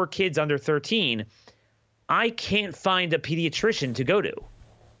have four kids under 13. I can't find a pediatrician to go to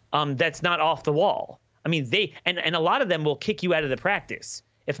that's not off the wall. I mean, and a lot of them will kick you out of the practice,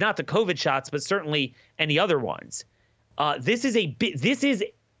 if not the COVID shots, but certainly any other ones. This is,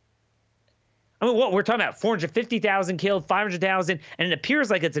 what we're talking about, 450,000 killed, 500,000, and it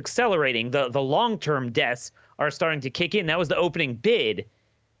appears like it's accelerating. The long-term deaths are starting to kick in. That was the opening bid.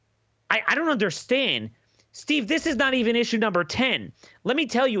 I don't understand. Steve, this is not even issue number 10. Let me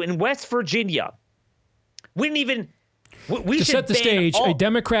tell you, in West Virginia, we didn't even... to set the stage, a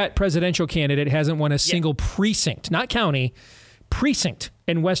Democrat presidential candidate hasn't won a single precinct, not county, precinct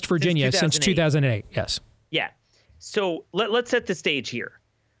in West Virginia since 2008. Yes. Yeah. So let's set the stage here.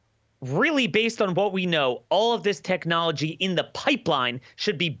 Really, based on what we know, all of this technology in the pipeline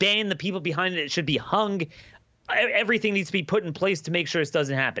should be banned. The people behind it should be hung. Everything needs to be put in place to make sure this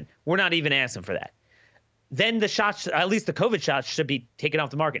doesn't happen. We're not even asking for that. Then the shots, at least the COVID shots, should be taken off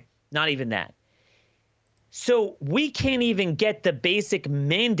the market. Not even that. So we can't even get the basic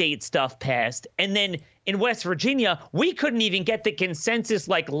mandate stuff passed. And then in West Virginia, we couldn't even get the consensus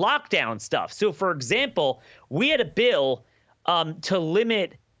like lockdown stuff. So, for example, we had a bill to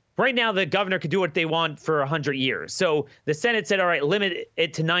limit. Right now, the governor could do what they want for 100 years. So the Senate said, all right, limit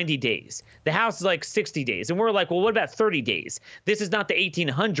it to 90 days. The House is like 60 days. And we're like, well, what about 30 days? This is not the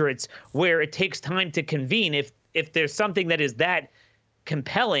 1800s where it takes time to convene. If there's something that is that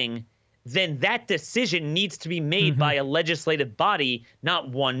compelling, then that decision needs to be made by a legislative body, not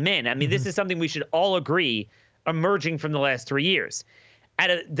one man. I mean, this is something we should all agree emerging from the last 3 years.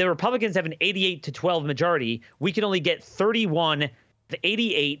 The Republicans have an 88-12 majority. We can only get 31, the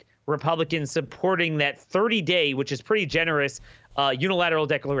 88 Republicans supporting that 30-day, which is pretty generous, unilateral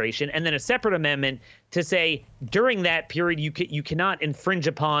declaration, and then a separate amendment to say during that period you cannot infringe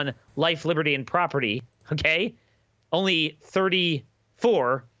upon life, liberty, and property. Okay, only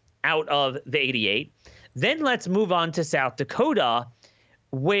 34 out of the 88. Then let's move on to South Dakota,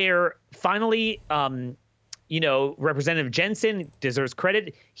 where finally, Representative Jensen deserves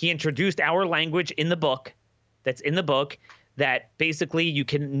credit. He introduced our language in the book. That's in the book. That basically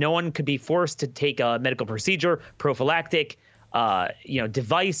no one could be forced to take a medical procedure, prophylactic,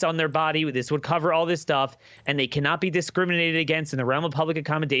 device on their body. This would cover all this stuff, and they cannot be discriminated against in the realm of public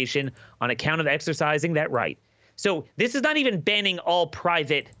accommodation on account of exercising that right. So this is not even banning all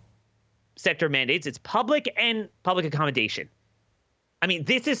private sector mandates. It's public and public accommodation. I mean,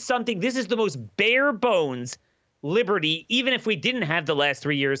 this is the most bare bones liberty. Even if we didn't have the last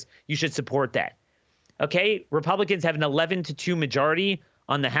 3 years, you should support that. Okay, Republicans have an 11-2 majority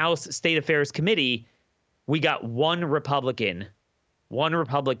on the House State Affairs Committee. We got one Republican,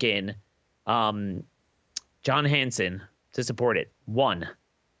 John Hanson, to support it. One.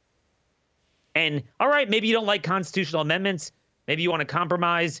 And all right, maybe you don't like constitutional amendments. Maybe you want to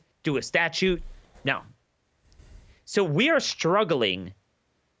compromise, do a statute. No. So we are struggling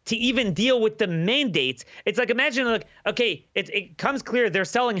to even deal with the mandates. It's like, imagine, it comes clear they're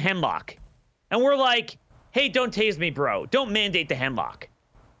selling hemlock. And we're like, hey, don't tase me, bro. Don't mandate the hemlock.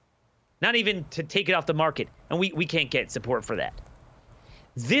 Not even to take it off the market. And we can't get support for that.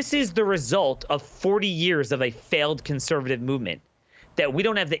 This is the result of 40 years of a failed conservative movement, that we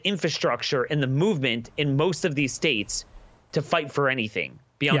don't have the infrastructure and the movement in most of these states to fight for anything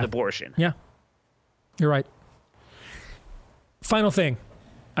beyond abortion. Yeah, you're right. Final thing.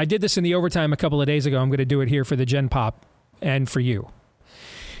 I did this in the overtime a couple of days ago. I'm going to do it here for the Gen Pop and for you.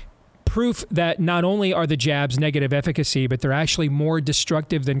 Proof that not only are the jabs negative efficacy, but they're actually more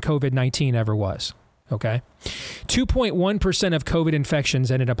destructive than COVID-19 ever was. Okay? 2.1% of COVID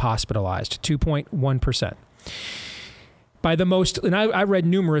infections ended up hospitalized. 2.1%. By the most, and I read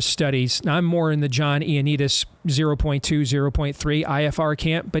numerous studies. Now I'm more in the John Ioannidis 0.2, 0.3 IFR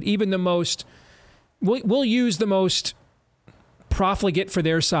camp, but even the most, we'll use the most profligate for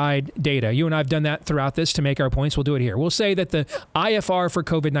their side data. You and I have done that throughout this to make our points. We'll do it here. We'll say that the IFR for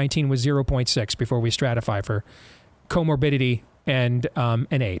COVID-19 was 0.6 before we stratify for comorbidity and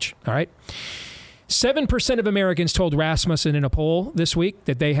age. All right. 7% of Americans told Rasmussen in a poll this week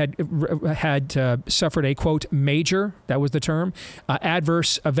that they had suffered a, quote, major, that was the term,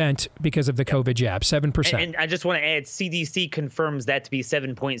 adverse event because of the COVID jab. 7%. And I just want to add, CDC confirms that to be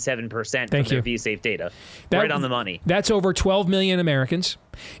 7.7% from their VSafe data. Right on the money. That's over 12 million Americans.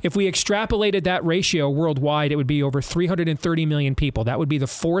 If we extrapolated that ratio worldwide, it would be over 330 million people. That would be the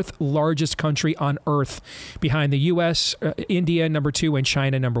fourth largest country on earth behind the U.S., India, number 2, and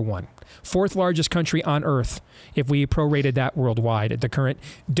China, number 1. Fourth largest country on earth if we prorated that worldwide at the current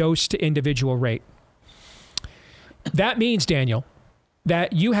dose to individual rate. That means, Daniel,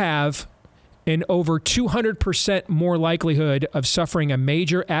 that you have an over 200% more likelihood of suffering a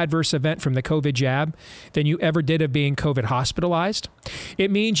major adverse event from the COVID jab than you ever did of being COVID hospitalized.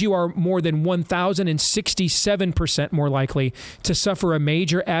 It means you are more than 1,067% more likely to suffer a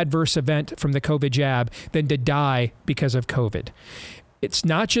major adverse event from the COVID jab than to die because of COVID. It's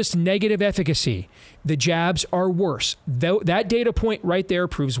not just negative efficacy. The jabs are worse. That data point right there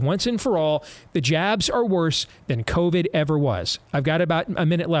proves once and for all the jabs are worse than COVID ever was. I've got about a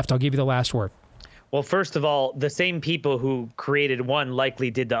minute left. I'll give you the last word. Well, first of all, the same people who created one likely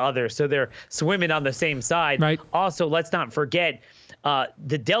did the other, so they're swimming on the same side. Right. Also, let's not forget,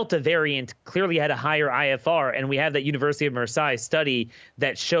 the Delta variant clearly had a higher IFR, and we have that University of Marseille study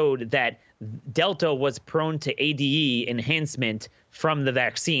that showed that Delta was prone to ADE enhancement from the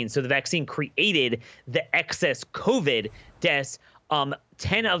vaccine. So the vaccine created the excess COVID deaths.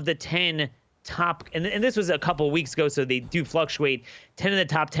 10 of the 10 top, and this was a couple of weeks ago, so they do fluctuate. 10 of the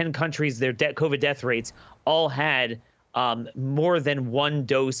top 10 countries, their COVID death rates all had more than one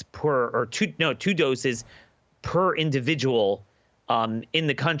dose two doses per individual in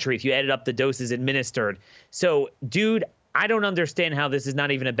the country if you added up the doses administered. So, dude, I don't understand how this is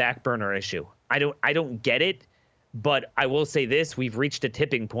not even a back burner issue. I don't get it, but I will say this: we've reached a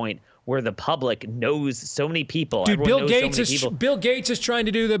tipping point where the public knows so many people. Dude, Bill Gates is trying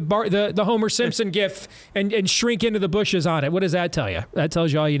to do the Homer Simpson gif and shrink into the bushes on it. What does that tell you? That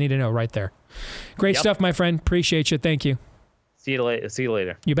tells you all you need to know right there. Great stuff, my friend. Appreciate you. Thank you. See you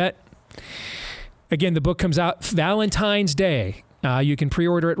later. You bet. Again, the book comes out Valentine's Day. You can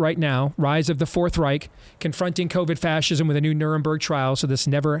pre-order it right now. Rise of the Fourth Reich, Confronting COVID Fascism with a New Nuremberg Trial, so this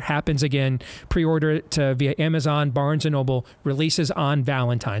never happens again. Pre-order it via Amazon, Barnes & Noble. Releases on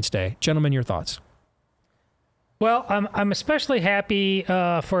Valentine's Day. Gentlemen, your thoughts? Well, I'm especially happy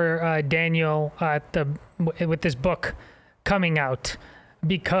for Daniel with this book coming out,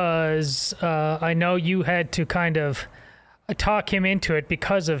 because I know you had to kind of talk him into it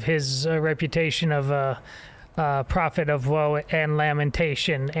because of his reputation of prophet of woe and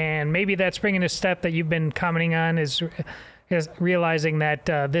lamentation. And maybe that's bringing a step that you've been commenting on, is realizing that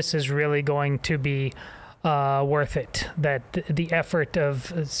this is really going to be worth it, that the effort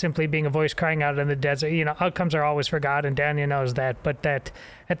of simply being a voice crying out in the desert, outcomes are always for God, and Daniel knows that, but that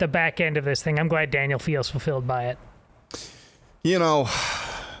at the back end of this thing, I'm glad Daniel feels fulfilled by it. We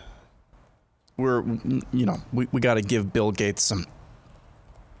got to give Bill Gates some,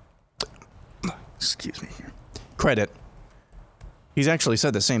 credit. He's actually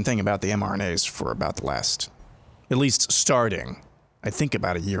said the same thing about the mRNAs for about the last, at least starting, I think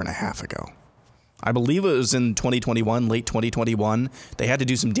about a year and a half ago. I believe it was in 2021, late 2021. They had to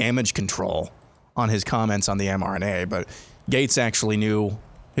do some damage control on his comments on the mRNA, but Gates actually knew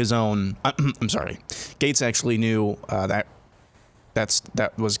his own. Gates actually knew that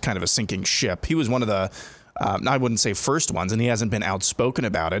was kind of a sinking ship. He was one of the, I wouldn't say first ones, and he hasn't been outspoken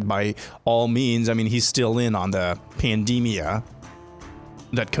about it by all means. I mean, he's still in on the pandemia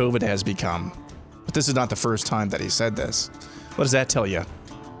that COVID has become. But this is not the first time that he said this. What does that tell you?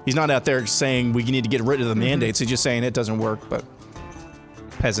 He's not out there saying we need to get rid of the mandates. He's just saying it doesn't work, but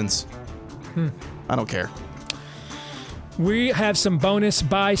peasants. I don't care. We have some bonus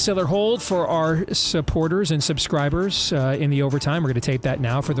buy, sell, or hold for our supporters and subscribers in the overtime. We're going to tape that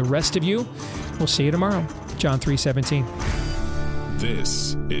now. For the rest of you, we'll see you tomorrow. John 3:17.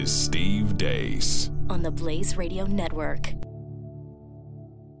 This is Steve Deace on the Blaze Radio Network.